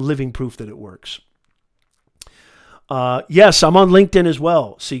feel, and I'm living proof that it works. Yes, I'm on LinkedIn as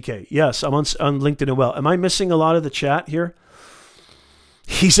well, CK. Yes, I'm on LinkedIn as well. Am I missing a lot of the chat here?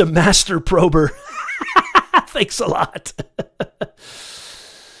 He's a master prober. Thanks a lot.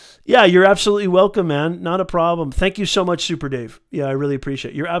 Yeah, you're absolutely welcome, man. Not a problem. Thank you so much, Super Dave. Yeah, I really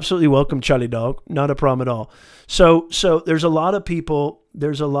appreciate it. You're absolutely welcome, Charlie Dog. Not a problem at all. So there's a lot of people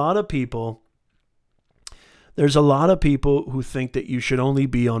who think that you should only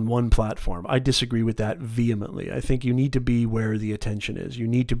be on one platform. I disagree with that vehemently. I think you need to be where the attention is. You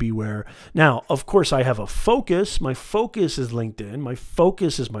need to be where... Now, of course, I have a focus. My focus is LinkedIn. My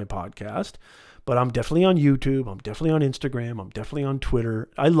focus is my podcast. But I'm definitely on YouTube. I'm definitely on Instagram. I'm definitely on Twitter.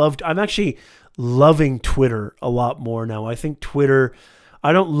 I'm actually loving Twitter a lot more now. I think Twitter...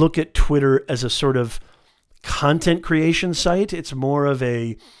 I don't look at Twitter as a sort of content creation site. It's more of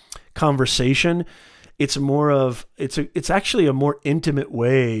a conversation. It's more of, it's actually a more intimate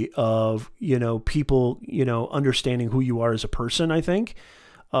way of, people, understanding who you are as a person, I think.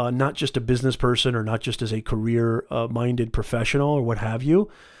 Not just a business person or not just as a career-minded professional or what have you.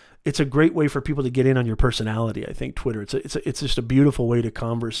 It's a great way for people to get in on your personality, I think, Twitter. It's just a beautiful way to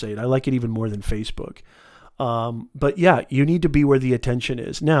conversate. I like it even more than Facebook. But yeah, you need to be where the attention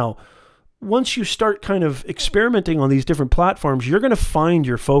is. Now, once you start kind of experimenting on these different platforms, you're going to find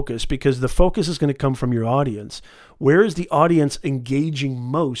your focus, because the focus is going to come from your audience. Where is the audience engaging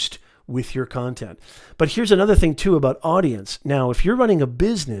most with your content. But here's another thing too about audience. Now, if you're running a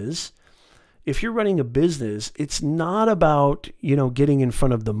business, it's not about, getting in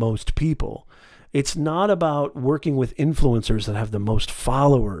front of the most people. It's not about working with influencers that have the most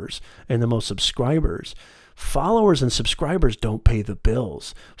followers and the most subscribers. Followers and subscribers don't pay the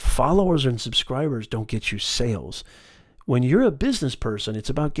bills. Followers and subscribers don't get you sales. When you're a business person, it's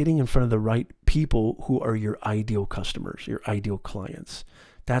about getting in front of the right people who are your ideal customers, your ideal clients.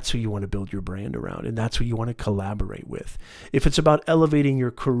 That's who you want to build your brand around, and that's who you want to collaborate with. If it's about elevating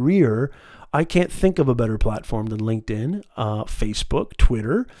your career, I can't think of a better platform than LinkedIn, Facebook,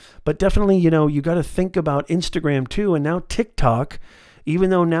 Twitter, but definitely, you got to think about Instagram too, and now TikTok,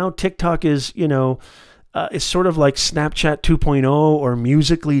 even though now TikTok is, it's sort of like Snapchat 2.0 or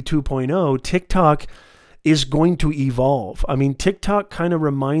Musical.ly 2.0, TikTok is going to evolve. I mean, TikTok kind of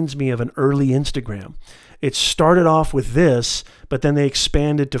reminds me of an early Instagram. It started off with this, but then they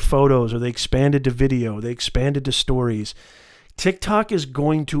expanded to photos, or they expanded to video, they expanded to stories. TikTok is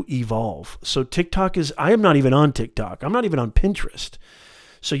going to evolve. So I am not even on TikTok. I'm not even on Pinterest.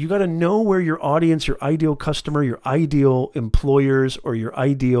 So you got to know where your audience, your ideal customer, your ideal employers, or your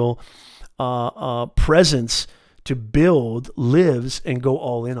ideal presence to build lives, and go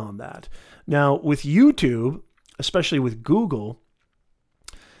all in on that. Now, with YouTube, especially with Google,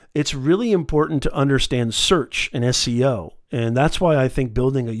 it's really important to understand search and SEO. And that's why I think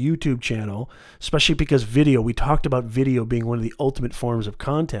building a YouTube channel, especially because video, we talked about video being one of the ultimate forms of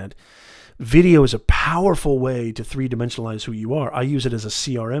content. Video is a powerful way to three-dimensionalize who you are. I use it as a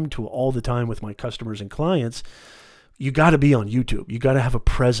CRM tool all the time with my customers and clients. You got to be on YouTube. You got to have a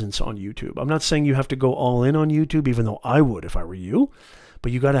presence on YouTube. I'm not saying you have to go all in on YouTube, even though I would if I were you.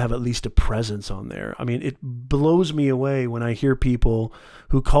 But you got to have at least a presence on there. I mean, it blows me away when I hear people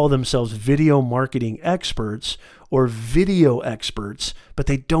who call themselves video marketing experts or video experts, but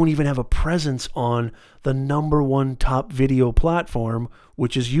they don't even have a presence on the #1 top video platform,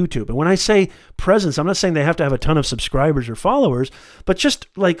 which is YouTube. And when I say presence, I'm not saying they have to have a ton of subscribers or followers, but just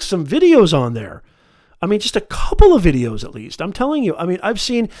like some videos on there. I mean, just a couple of videos at least. I'm telling you, I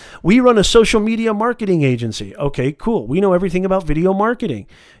mean, we run a social media marketing agency. Okay, cool. We know everything about video marketing.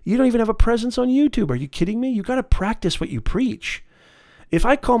 You don't even have a presence on YouTube. Are you kidding me? You got to practice what you preach. If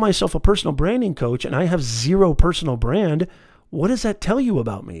I call myself a personal branding coach and I have zero personal brand, what does that tell you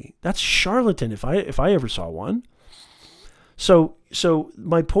about me? That's charlatan if I ever saw one. So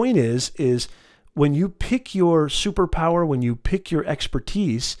my point is when you pick your superpower, when you pick your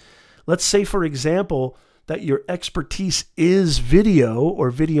expertise, let's say, for example, that your expertise is video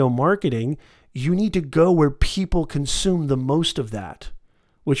or video marketing, you need to go where people consume the most of that,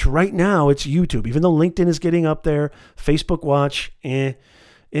 which right now it's YouTube. Even though LinkedIn is getting up there, Facebook Watch,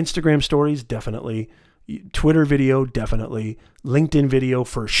 Instagram Stories, definitely. Twitter video, definitely. LinkedIn video,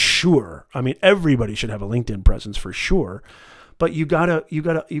 for sure. I mean, everybody should have a LinkedIn presence for sure. But you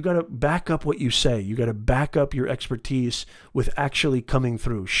gotta back up what you say. You gotta back up your expertise with actually coming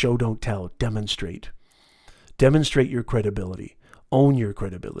through. Show, don't tell. Demonstrate. Demonstrate your credibility. Own your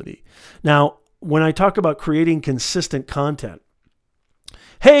credibility. Now, when I talk about creating consistent content,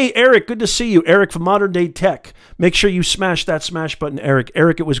 hey, Eric, good to see you. Eric from Modern Day Tech. Make sure you smash that smash button, Eric.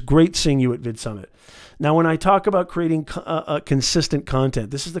 Eric, it was great seeing you at VidSummit. Now, when I talk about creating consistent content,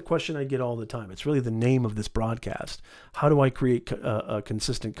 this is the question I get all the time. It's really the name of this broadcast. How do I create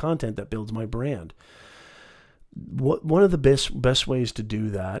consistent content that builds my brand? One of the best ways to do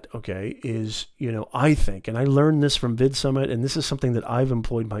that, okay, is, I think, and I learned this from VidSummit, and this is something that I've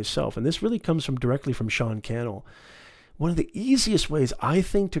employed myself, and this really comes directly from Sean Cannell. One of the easiest ways, I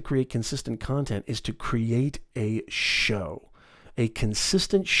think, to create consistent content is to create a show, a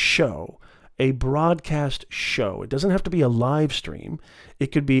consistent show, a broadcast show. It doesn't have to be a live stream. It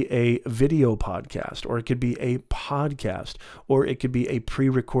could be a video podcast, or it could be a podcast, or it could be a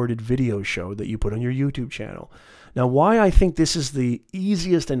pre-recorded video show that you put on your YouTube channel. Now, why I think this is the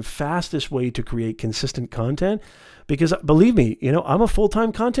easiest and fastest way to create consistent content, because believe me, I'm a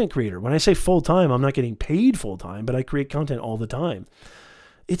full-time content creator. When I say full-time, I'm not getting paid full-time, but I create content all the time.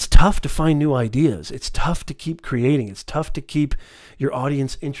 It's tough to find new ideas. It's tough to keep creating. It's tough to keep your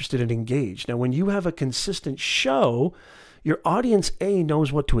audience interested and engaged. Now, when you have a consistent show, your audience, A,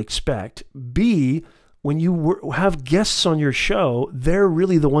 knows what to expect. B, when you have guests on your show, they're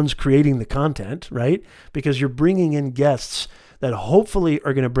really the ones creating the content, right? Because you're bringing in guests that hopefully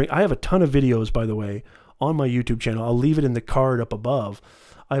are going to bring... I have a ton of videos, by the way, on my YouTube channel. I'll leave it in the card up above.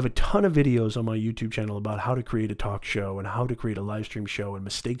 I have a ton of videos on my YouTube channel about how to create a talk show and how to create a live stream show and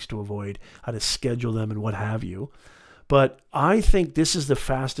mistakes to avoid, how to schedule them and what have you. But I think this is the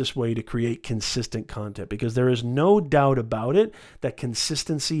fastest way to create consistent content, because there is no doubt about it that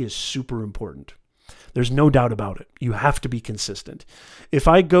consistency is super important. There's no doubt about it. You have to be consistent. If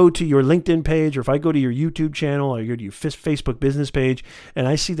I go to your LinkedIn page, or if I go to your YouTube channel, or go to your Facebook business page, and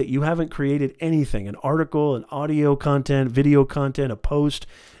I see that you haven't created anything, an article, an audio content, video content, a post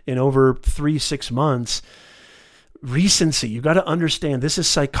in over 3-6 months, recency, you got to understand, this is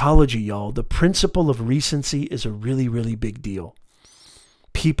psychology, y'all. The principle of recency is a really, really big deal.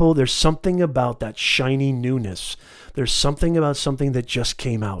 People, there's something about that shiny newness. There's something about something that just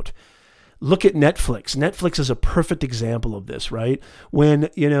came out. Look at Netflix. Netflix is a perfect example of this, right? When,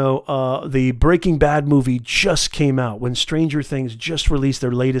 the Breaking Bad movie just came out, when Stranger Things just released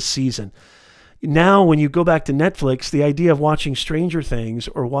their latest season. Now, when you go back to Netflix, the idea of watching Stranger Things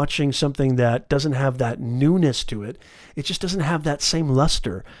or watching something that doesn't have that newness to it, it just doesn't have that same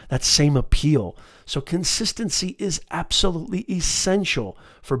luster, that same appeal. So consistency is absolutely essential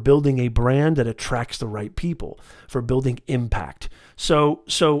for building a brand that attracts the right people, for building impact.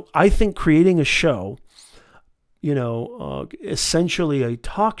 So I think creating a show, essentially a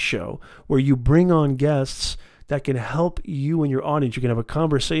talk show where you bring on guests that can help you and your audience. You can have a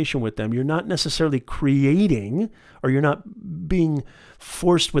conversation with them. You're not necessarily creating, or you're not being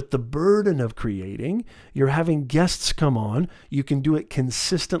forced with the burden of creating. You're having guests come on. You can do it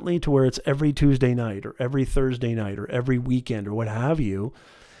consistently to where it's every Tuesday night or every Thursday night or every weekend or what have you.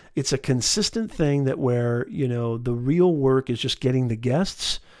 It's a consistent thing that where, the real work is just getting the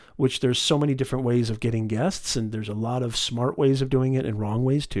guests, which there's so many different ways of getting guests, and there's a lot of smart ways of doing it and wrong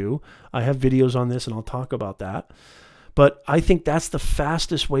ways too. I have videos on this and I'll talk about that. But I think that's the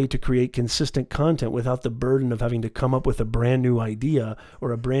fastest way to create consistent content without the burden of having to come up with a brand new idea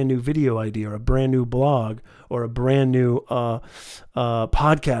or a brand new video idea or a brand new blog or a brand new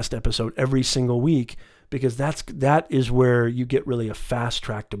podcast episode every single week, because that is where you get really a fast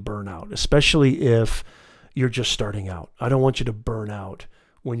track to burnout, especially if you're just starting out. I don't want you to burn out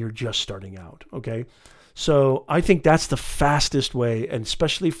when you're just starting out, okay? So I think that's the fastest way, and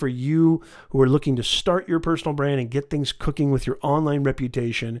especially for you who are looking to start your personal brand and get things cooking with your online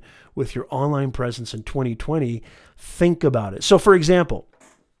reputation, with your online presence in 2020, think about it. So for example,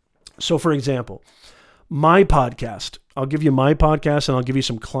 my podcast, I'll give you my podcast and I'll give you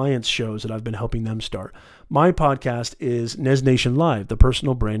some clients' shows that I've been helping them start. My podcast is Nez Nation Live, the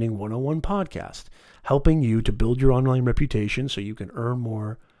Personal Branding 101 podcast, helping you to build your online reputation so you can earn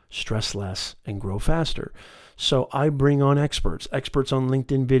more, stress less, and grow faster. So I bring on experts on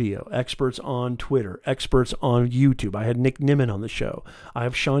LinkedIn video, experts on Twitter, experts on YouTube. I had Nick Nimmin on the show. I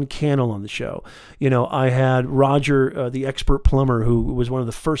have Sean Cannell on the show. I had Roger, the expert plumber, who was one of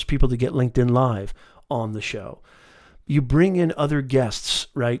the first people to get LinkedIn Live on the show. You bring in other guests,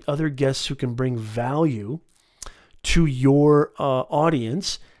 right? Other guests who can bring value to your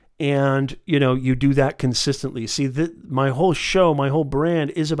audience. And, you do that consistently. See, my whole show, my whole brand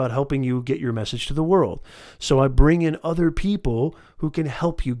is about helping you get your message to the world. So I bring in other people who can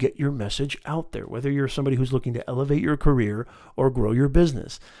help you get your message out there, whether you're somebody who's looking to elevate your career or grow your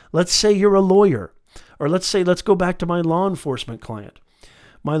business. Let's say you're a lawyer, or let's go back to my law enforcement client.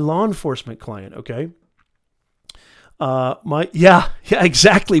 My law enforcement client, okay? Yeah,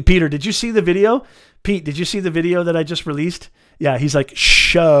 exactly, Peter. Did you see the video? Pete, did you see the video that I just released? Yeah, he's like,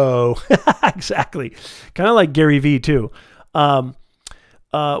 show. Exactly. Kind of like Gary Vee too.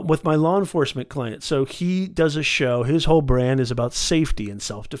 With my law enforcement client. So he does a show. His whole brand is about safety and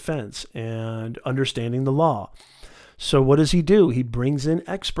self-defense and understanding the law. So what does he do? He brings in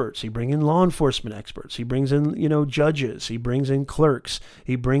experts. He brings in law enforcement experts. He brings in, judges. He brings in clerks.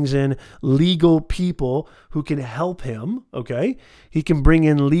 He brings in legal people who can help him, okay? He can bring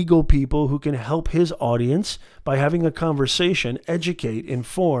in legal people who can help his audience by having a conversation, educate,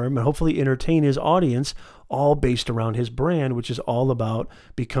 inform, and hopefully entertain his audience, all based around his brand, which is all about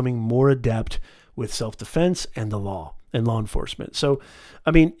becoming more adept with self-defense and the law and law enforcement. So,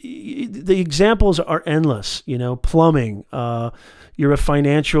 I mean, the examples are endless. Plumbing. You're a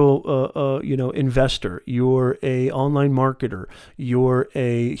financial, investor. You're a online marketer. You're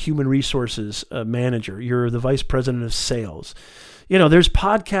a human resources manager. You're the vice president of sales. There's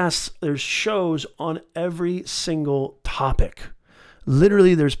podcasts. There's shows on every single topic.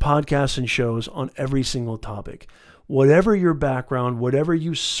 Literally, there's podcasts and shows on every single topic. Whatever your background, whatever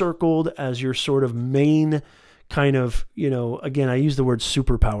you circled as your sort of main kind of, again, I use the word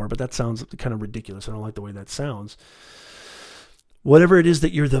superpower, but that sounds kind of ridiculous. I don't like the way that sounds. Whatever it is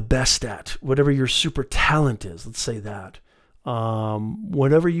that you're the best at, whatever your super talent is, let's say that,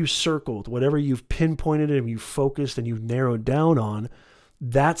 whatever you circled, whatever you've pinpointed and you've focused and you've narrowed down on,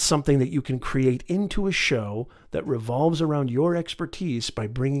 That's something that you can create into a show that revolves around your expertise by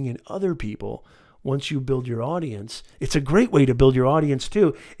bringing in other people. Once you build your audience, it's a great way to build your audience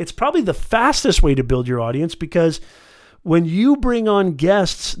too. It's probably the fastest way to build your audience, because when you bring on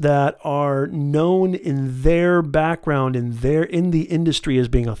guests that are known in their background, in the industry as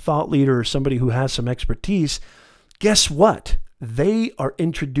being a thought leader or somebody who has some expertise, guess what? They are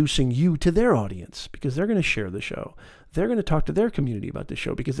introducing you to their audience, because they're going to share the show. They're going to talk to their community about the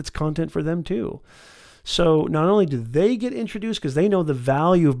show because it's content for them too. So not only do they get introduced because they know the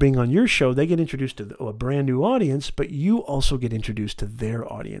value of being on your show, they get introduced to a brand new audience, but you also get introduced to their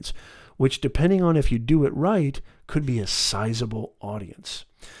audience, which, depending on if you do it right, could be a sizable audience.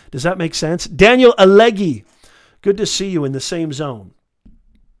 Does that make sense? Daniel Alegi, good to see you in the same zone.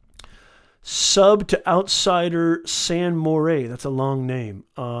 Sub to Outsider San Moray. That's a long name.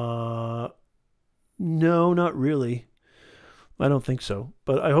 No, not really. I don't think so.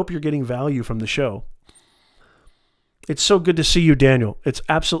 But I hope you're getting value from the show. It's so good to see you, Daniel. It's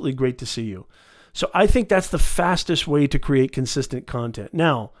absolutely great to see you. So I think that's the fastest way to create consistent content.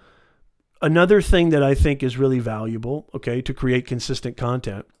 Now, another thing that I think is really valuable, okay, to create consistent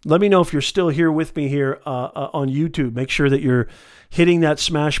content. Let me know if you're still here with me here on YouTube. Make sure that you're hitting that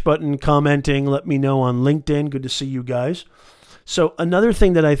smash button, commenting. Let me know on LinkedIn. Good to see you guys. So another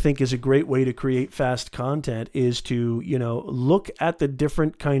thing that I think is a great way to create fast content is to, look at the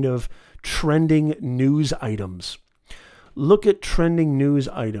different kind of trending news items. Look at trending news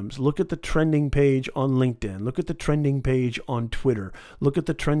items. Look at the trending page on LinkedIn. Look at the trending page on Twitter. Look at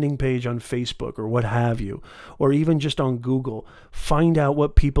the trending page on Facebook or what have you, or even just on Google. Find out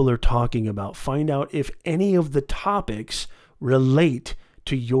what people are talking about. Find out if any of the topics relate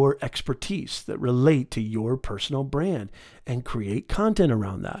to your expertise, that relate to your personal brand, and create content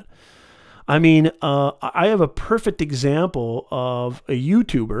around that. I mean, I have a perfect example of a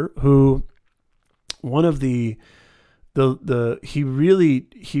YouTuber who, one of he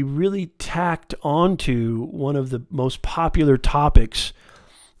really tacked onto one of the most popular topics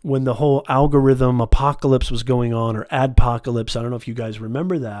when the whole algorithm apocalypse was going on, or adpocalypse. I don't know if you guys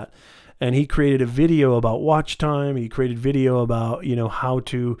remember that. And he created a video about watch time. He created video about, how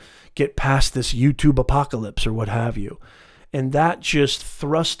to get past this YouTube apocalypse or what have you. And that just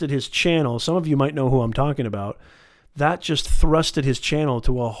thrusted his channel. Some of you might know who I'm talking about. That just thrusted his channel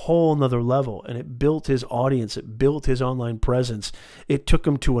to a whole nother level, and it built his audience. It built his online presence. It took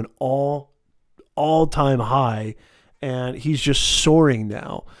him to an all-time high, and he's just soaring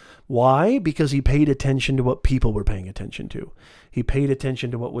now. Why? Because he paid attention to what people were paying attention to. He paid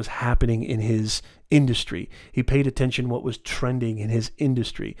attention to what was happening in his industry. He paid attention to what was trending in his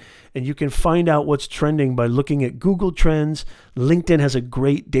industry. And you can find out what's trending by looking at Google Trends. LinkedIn has a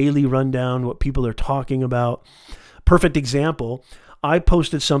great daily rundown, what people are talking about. Perfect example, I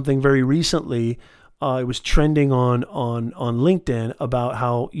posted something very recently. It was trending on LinkedIn about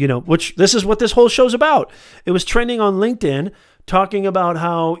how, which this is what this whole show's about. It was trending on LinkedIn talking about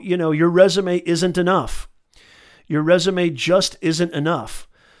how, your resume isn't enough. Your resume just isn't enough.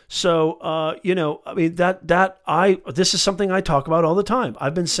 So, I mean, this is something I talk about all the time.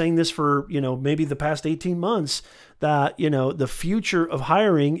 I've been saying this for, maybe the past 18 months, that, the future of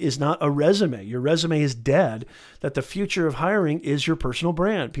hiring is not a resume. Your resume is dead. That the future of hiring is your personal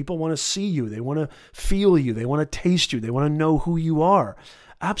brand. People want to see you. They want to feel you. They want to taste you. They want to know who you are.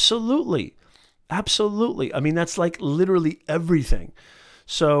 Absolutely. Absolutely. I mean, that's like literally everything.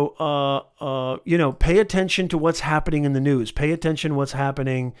 So, pay attention to what's happening in the news. Pay attention to what's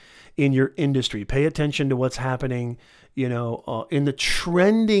happening in your industry. Pay attention to what's happening, in the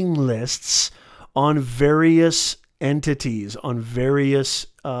trending lists on various entities, on various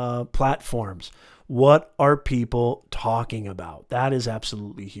platforms. What are people talking about? That is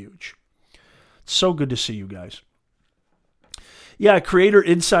absolutely huge. So good to see you guys. Yeah, Creator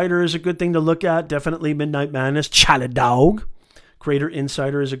Insider is a good thing to look at. Definitely Midnight Madness. Chaladog. Creator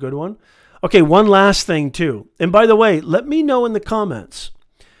Insider is a good one. Okay, one last thing too. And by the way, let me know in the comments.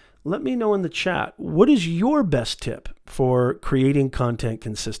 Let me know in the chat. What is your best tip for creating content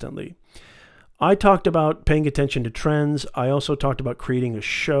consistently? I talked about paying attention to trends. I also talked about creating a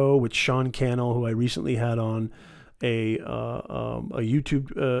show with Sean Cannell, who I recently had on a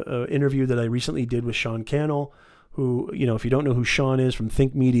YouTube interview that I recently did with Sean Cannell, who, if you don't know who Sean is, from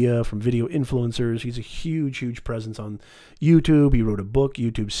Think Media, from Video Influencers, he's a huge, huge presence on YouTube. He wrote a book,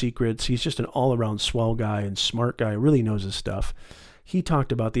 YouTube Secrets. He's just an all-around swell guy and smart guy, really knows his stuff. He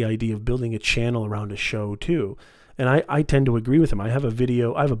talked about the idea of building a channel around a show too. And I tend to agree with him. I have a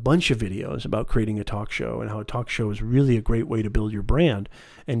bunch of videos about creating a talk show and how a talk show is really a great way to build your brand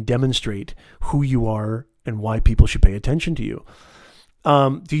and demonstrate who you are and why people should pay attention to you.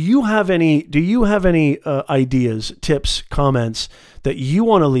 Do you have any ideas, tips, comments that you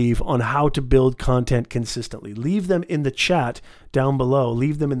want to leave on how to build content consistently? Leave them in the chat down below.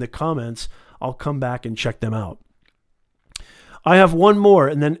 Leave them in the comments. I'll come back and check them out. I have one more,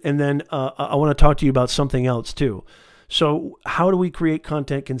 and then I want to talk to you about something else too. So how do we create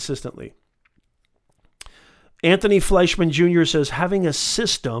content consistently? Anthony Fleischman Jr. says, having a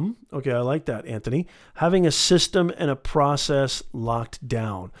system, okay, I like that, Anthony, having a system and a process locked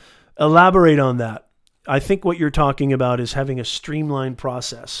down. Elaborate on that. I think what you're talking about is having a streamlined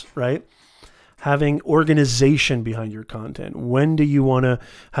process, right? Having organization behind your content. When do you want to,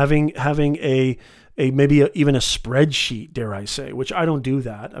 having maybe even a spreadsheet, dare I say, which I don't do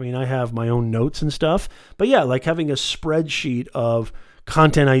that. I mean, I have my own notes and stuff, but yeah, like having a spreadsheet of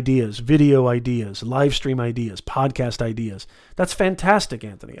content ideas, video ideas, live stream ideas, podcast ideas. That's fantastic,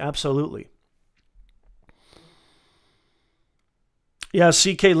 Anthony. Absolutely. Yeah,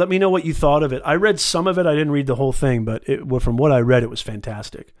 CK, let me know what you thought of it. I read some of it. I didn't read the whole thing, but from what I read, it was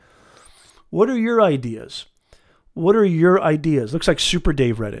fantastic. What are your ideas? What are your ideas? Looks like Super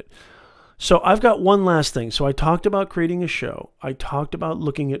Dave read it. So I've got one last thing. So I talked about creating a show. I talked about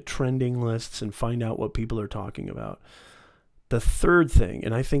looking at trending lists and find out what people are talking about. The third thing,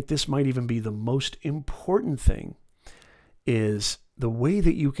 and I think this might even be the most important thing, is the way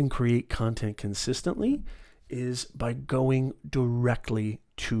that you can create content consistently is by going directly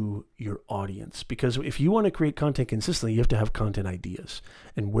to your audience. Because if you want to create content consistently, you have to have content ideas.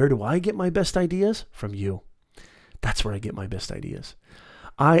 And where do I get my best ideas? From you. That's where I get my best ideas.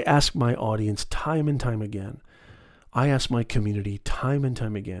 I ask my audience time and time again. I ask my community time and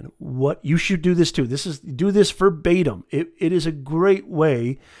time again, what you should do this too. Do this verbatim. It is a great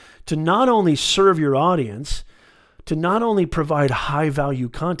way to not only serve your audience, to not only provide high value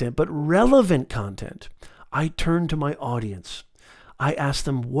content, but relevant content. I turn to my audience. I ask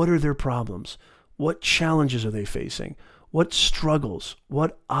them, what are their problems? What challenges are they facing? What struggles?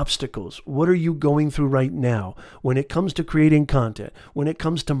 What obstacles? What are you going through right now when it comes to creating content, when it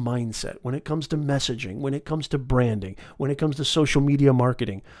comes to mindset, when it comes to messaging, when it comes to branding, when it comes to social media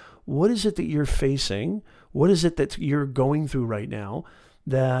marketing? What is it that you're facing? What is it that you're going through right now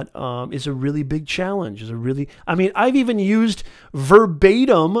that is a really big challenge? I mean, I've even used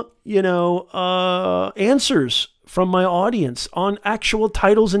verbatim, answers from my audience on actual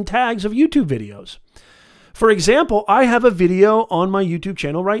titles and tags of YouTube videos. For example, I have a video on my YouTube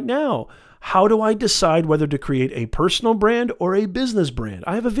channel right now. How do I decide whether to create a personal brand or a business brand?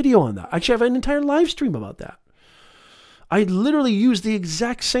 I have a video on that. Actually, I have an entire live stream about that. I literally used the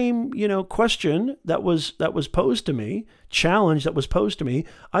exact same, question that was posed to me, challenge that was posed to me.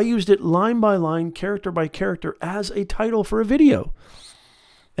 I used it line by line, character by character as a title for a video.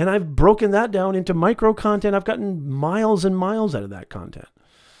 And I've broken that down into micro content. I've gotten miles and miles out of that content.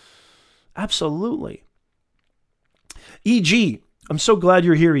 Absolutely. EG, I'm so glad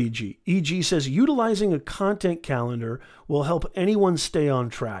you're here, EG. EG says, utilizing a content calendar will help anyone stay on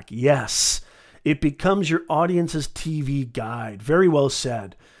track. Yes, it becomes your audience's TV guide. Very well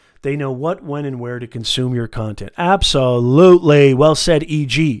said. They know what, when, and where to consume your content. Absolutely. Well said,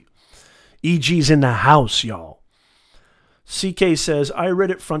 EG. EG's in the house, y'all. CK says, I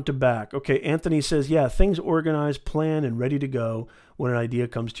read it front to back. Okay, Anthony says, yeah, things organized, planned, and ready to go when an idea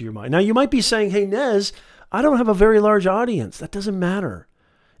comes to your mind. Now, you might be saying, hey, Nez, I don't have a very large audience. That doesn't matter.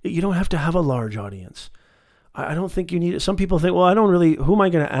 You don't have to have a large audience. I don't think you need it. Some people think, well, who am I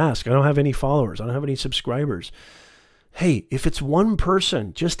going to ask? I don't have any followers. I don't have any subscribers. Hey, if it's one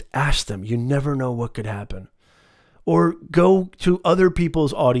person, just ask them. You never know what could happen. Or go to other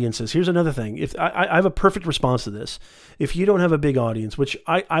people's audiences. Here's another thing. If I have a perfect response to this. If you don't have a big audience, which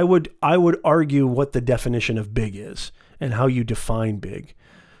I would argue what the definition of big is and how you define big.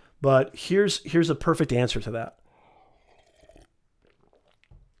 But here's a perfect answer to that.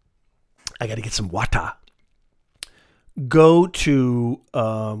 I got to get some water. Go to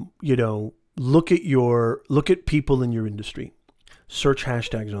look at people in your industry. Search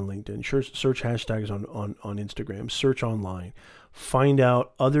hashtags on LinkedIn. Search hashtags on Instagram. Search online. Find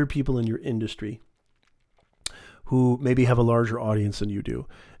out other people in your industry who maybe have a larger audience than you do,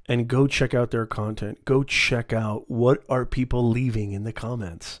 and go check out their content. Go check out what are people leaving in the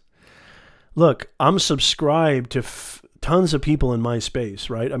comments. Look, I'm subscribed to tons of people in my space,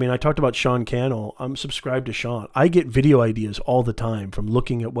 right? I mean, I talked about Sean Cannell. I'm subscribed to Sean. I get video ideas all the time from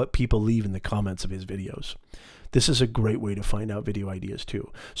looking at what people leave in the comments of his videos. This is a great way to find out video ideas too.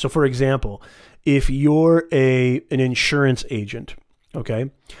 So for example, if you're an insurance agent,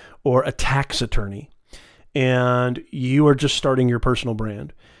 okay, or a tax attorney, and you are just starting your personal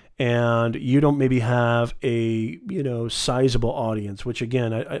brand, and you don't maybe have a, sizable audience, which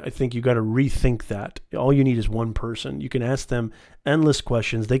again, I think you got to rethink that. All you need is one person. You can ask them endless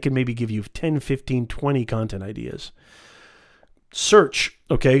questions. They can maybe give you 10, 15, 20 content ideas. Search,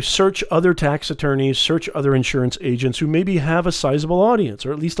 okay? Search other tax attorneys, search other insurance agents who maybe have a sizable audience,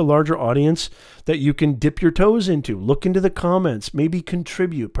 or at least a larger audience that you can dip your toes into. Look into the comments, maybe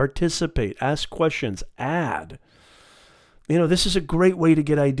contribute, participate, ask questions, add. This is a great way to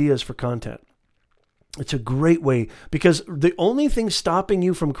get ideas for content. It's a great way, because the only thing stopping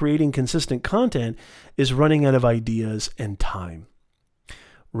you from creating consistent content is running out of ideas and time.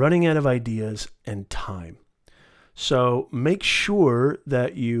 Running out of ideas and time. So make sure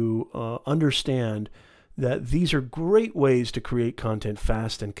that you understand that these are great ways to create content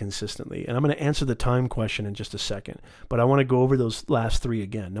fast and consistently. And I'm going to answer the time question in just a second, but I want to go over those last three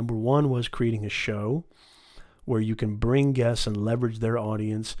again. Number one was creating a show where you can bring guests and leverage their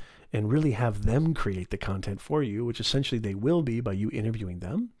audience and really have them create the content for you, which essentially they will be by you interviewing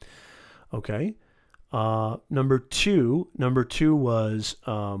them. Okay. Number two was,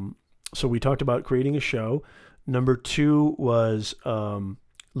 so we talked about creating a show. Number two was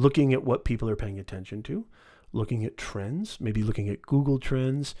looking at what people are paying attention to, looking at trends, maybe looking at Google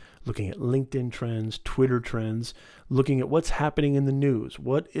trends, looking at LinkedIn trends, Twitter trends, looking at what's happening in the news.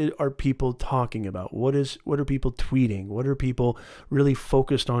 What are people talking about? What are people tweeting? What are people really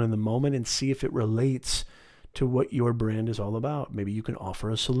focused on in the moment, and see if it relates to what your brand is all about. Maybe you can offer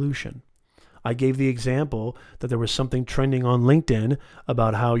a solution. I gave the example that there was something trending on LinkedIn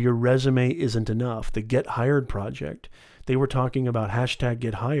about how your resume isn't enough. The Get Hired project. They were talking about hashtag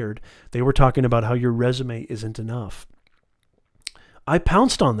Get Hired. They were talking about how your resume isn't enough. I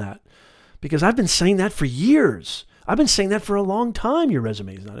pounced on that because I've been saying that for years. I've been saying that for a long time. Your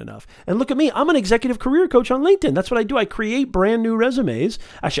resume is not enough. And look at me. I'm an executive career coach on LinkedIn. That's what I do. I create brand new resumes.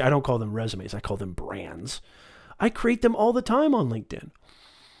 Actually, I don't call them resumes. I call them brands. I create them all the time on LinkedIn.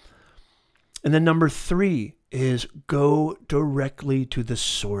 And then number three is go directly to the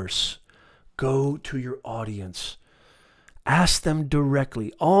source. Go to your audience. Ask them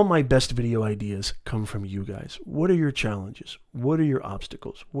directly. All my best video ideas come from you guys. What are your challenges? What are your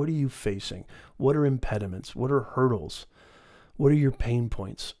obstacles? What are you facing? What are impediments? What are hurdles? What are your pain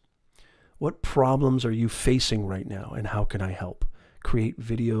points? What problems are you facing right now, and how can I help? Create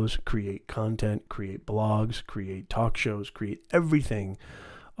videos, create content, create blogs, create talk shows, create everything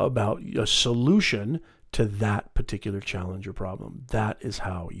about a solution to that particular challenge or problem. That is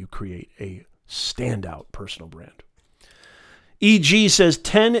how you create a standout personal brand. EG says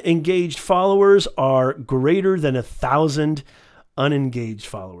 10 engaged followers are greater than 1,000 unengaged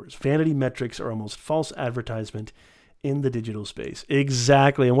followers. Vanity metrics are almost false advertisement in the digital space.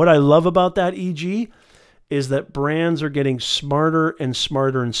 Exactly. And what I love about that, EG, is that brands are getting smarter and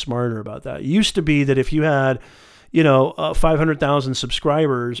smarter and smarter about that. It used to be that if you had 500,000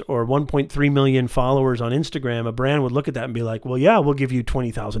 subscribers or 1.3 million followers on Instagram, a brand would look at that and be like, well, yeah, we'll give you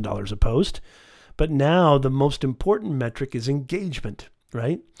 $20,000 a post. But now the most important metric is engagement,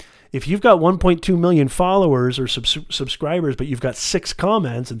 right? If you've got 1.2 million followers or subscribers, but you've got 6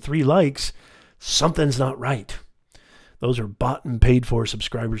 comments and 3 likes, something's not right. Those are bought and paid for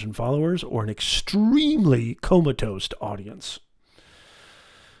subscribers and followers, or an extremely comatose audience.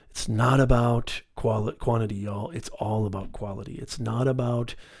 It's not about quantity, y'all. It's all about quality. It's not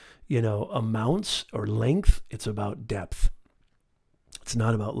about, amounts or length. It's about depth. It's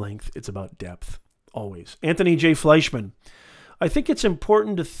not about length. It's about depth. Always. Anthony J. Fleischman. I think it's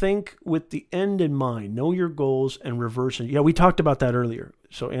important to think with the end in mind. Know your goals and reverse it. Yeah, we talked about that earlier.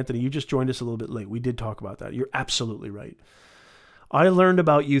 So, Anthony, you just joined us a little bit late. We did talk about that. You're absolutely right. I learned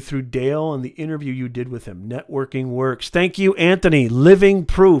about you through Dale and the interview you did with him. Networking works. Thank you, Anthony. Living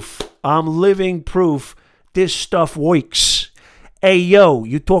proof. I'm living proof this stuff works. Hey, yo,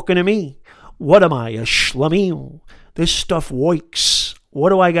 you talking to me? What am I, a schlummy? This stuff works. What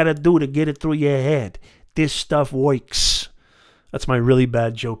do I got to do to get it through your head? This stuff works. That's my really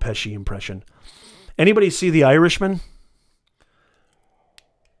bad Joe Pesci impression. Anybody see The Irishman?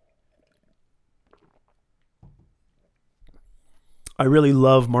 I really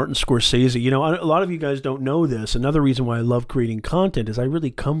love Martin Scorsese. A lot of you guys don't know this. Another reason why I love creating content is I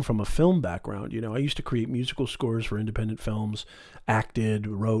really come from a film background. I used to create musical scores for independent films, acted,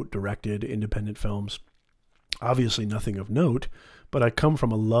 wrote, directed independent films. Obviously nothing of note, but I come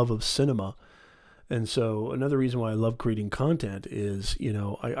from a love of cinema. And so another reason why I love creating content is,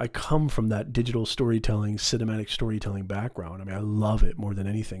 I come from that digital storytelling, cinematic storytelling background. I mean, I love it more than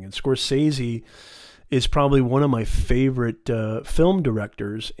anything. And Scorsese is probably one of my favorite film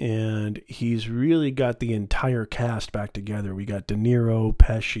directors, and he's really got the entire cast back together. We got De Niro,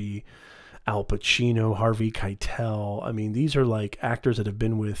 Pesci, Al Pacino, Harvey Keitel. I mean, these are like actors that have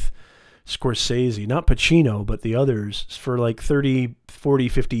been with Scorsese, not Pacino, but the others, for like 30, 40,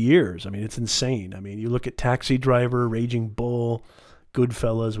 50 years. I mean, it's insane. I mean, you look at Taxi Driver, Raging Bull,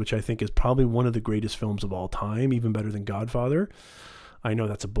 Goodfellas, which I think is probably one of the greatest films of all time, even better than Godfather. I know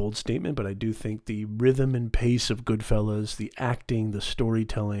that's a bold statement, but I do think the rhythm and pace of Goodfellas, the acting, the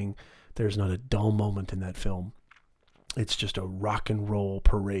storytelling, there's not a dull moment in that film. It's just a rock and roll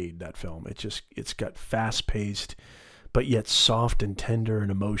parade, that film. It's got fast-paced, but yet soft and tender and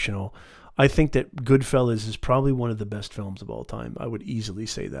emotional. I think that Goodfellas is probably one of the best films of all time. I would easily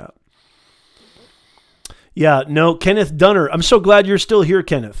say that. Yeah, no, Kenneth Dunner. I'm so glad you're still here,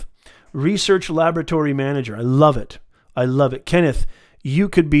 Kenneth. Research Laboratory Manager. I love it. I love it. Kenneth, you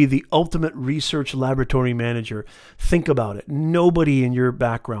could be the ultimate research laboratory manager. Think about it. Nobody in your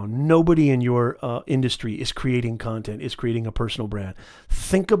background, nobody in your industry is creating content, is creating a personal brand.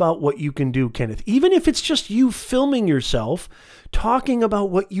 Think about what you can do, Kenneth. Even if it's just you filming yourself, talking about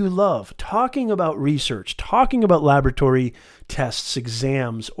what you love, talking about research, talking about laboratory tests,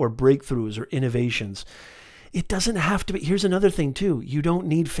 exams, or breakthroughs or innovations. It doesn't have to be. Here's another thing too. You don't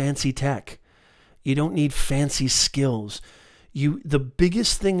need fancy tech. You don't need fancy skills. The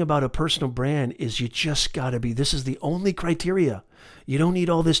biggest thing about a personal brand is you just got to be, this is the only criteria. You don't need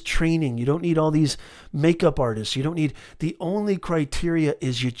all this training. You don't need all these makeup artists. You don't need, the only criteria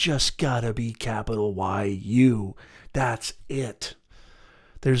is you just got to be capital Y, you. That's it.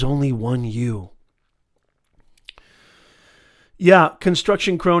 There's only one you. Yeah,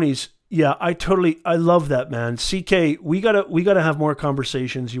 construction cronies. Yeah, I love that, man. CK, we gotta have more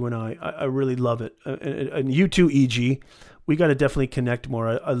conversations, you and I. I really love it. And you too, EG. We got to definitely connect more.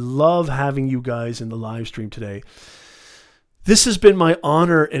 I love having you guys in the live stream today. This has been my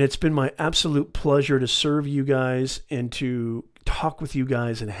honor, and it's been my absolute pleasure to serve you guys and to talk with you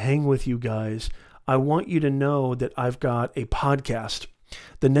guys and hang with you guys. I want you to know that I've got a podcast,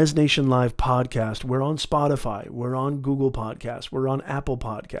 the Nez Nation Live podcast. We're on Spotify. We're on Google Podcasts. We're on Apple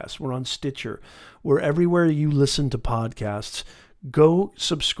Podcasts. We're on Stitcher. We're everywhere you listen to podcasts. Go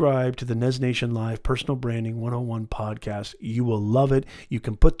subscribe to the Nez Nation Live Personal Branding 101 podcast. You will love it. You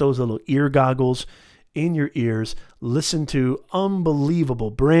can put those little ear goggles in your ears. Listen to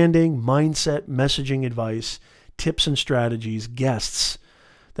unbelievable branding, mindset, messaging advice, tips and strategies, guests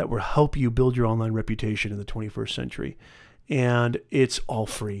that will help you build your online reputation in the 21st century. And it's all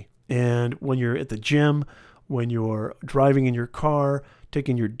free. And when you're at the gym, when you're driving in your car,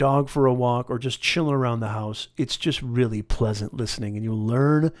 taking your dog for a walk, or just chilling around the house, it's just really pleasant listening, and you'll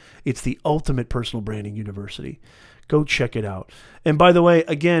learn. It's the ultimate personal branding university. Go check it out. And by the way,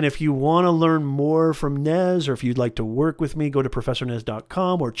 again, if you want to learn more from Nez, or if you'd like to work with me, go to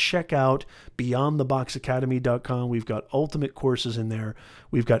ProfessorNez.com or check out BeyondTheBoxAcademy.com. We've got ultimate courses in there.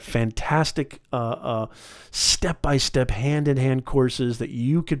 We've got fantastic step-by-step, hand-in-hand courses that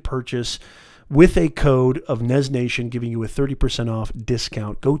you could purchase with a code of Nez Nation, giving you a 30% off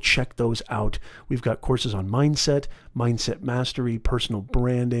discount. Go check those out. We've got courses on mindset, mindset mastery, personal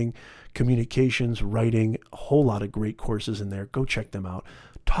branding, communications, writing, a whole lot of great courses in there. Go check them out.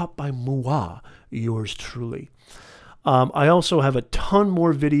 Taught by moi, yours truly. I also have a ton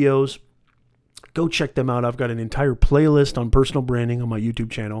more videos. Go check them out. I've got an entire playlist on personal branding on my YouTube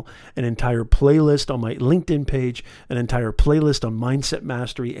channel, an entire playlist on my LinkedIn page, an entire playlist on mindset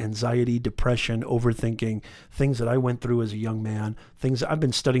mastery, anxiety, depression, overthinking, things that I went through as a young man, things I've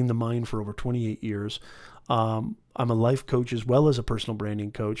been studying the mind for over 28 years. I'm a life coach as well as a personal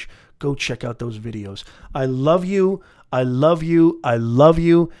branding coach. Go check out those videos. I love you. I love you. I love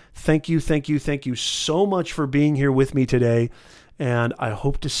you. Thank you. Thank you. Thank you so much for being here with me today. And I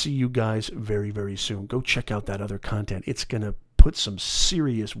hope to see you guys very, very soon. Go check out that other content. It's going to put some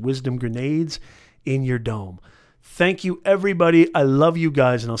serious wisdom grenades in your dome. Thank you, everybody. I love you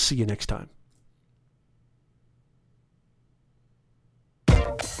guys, and I'll see you next time.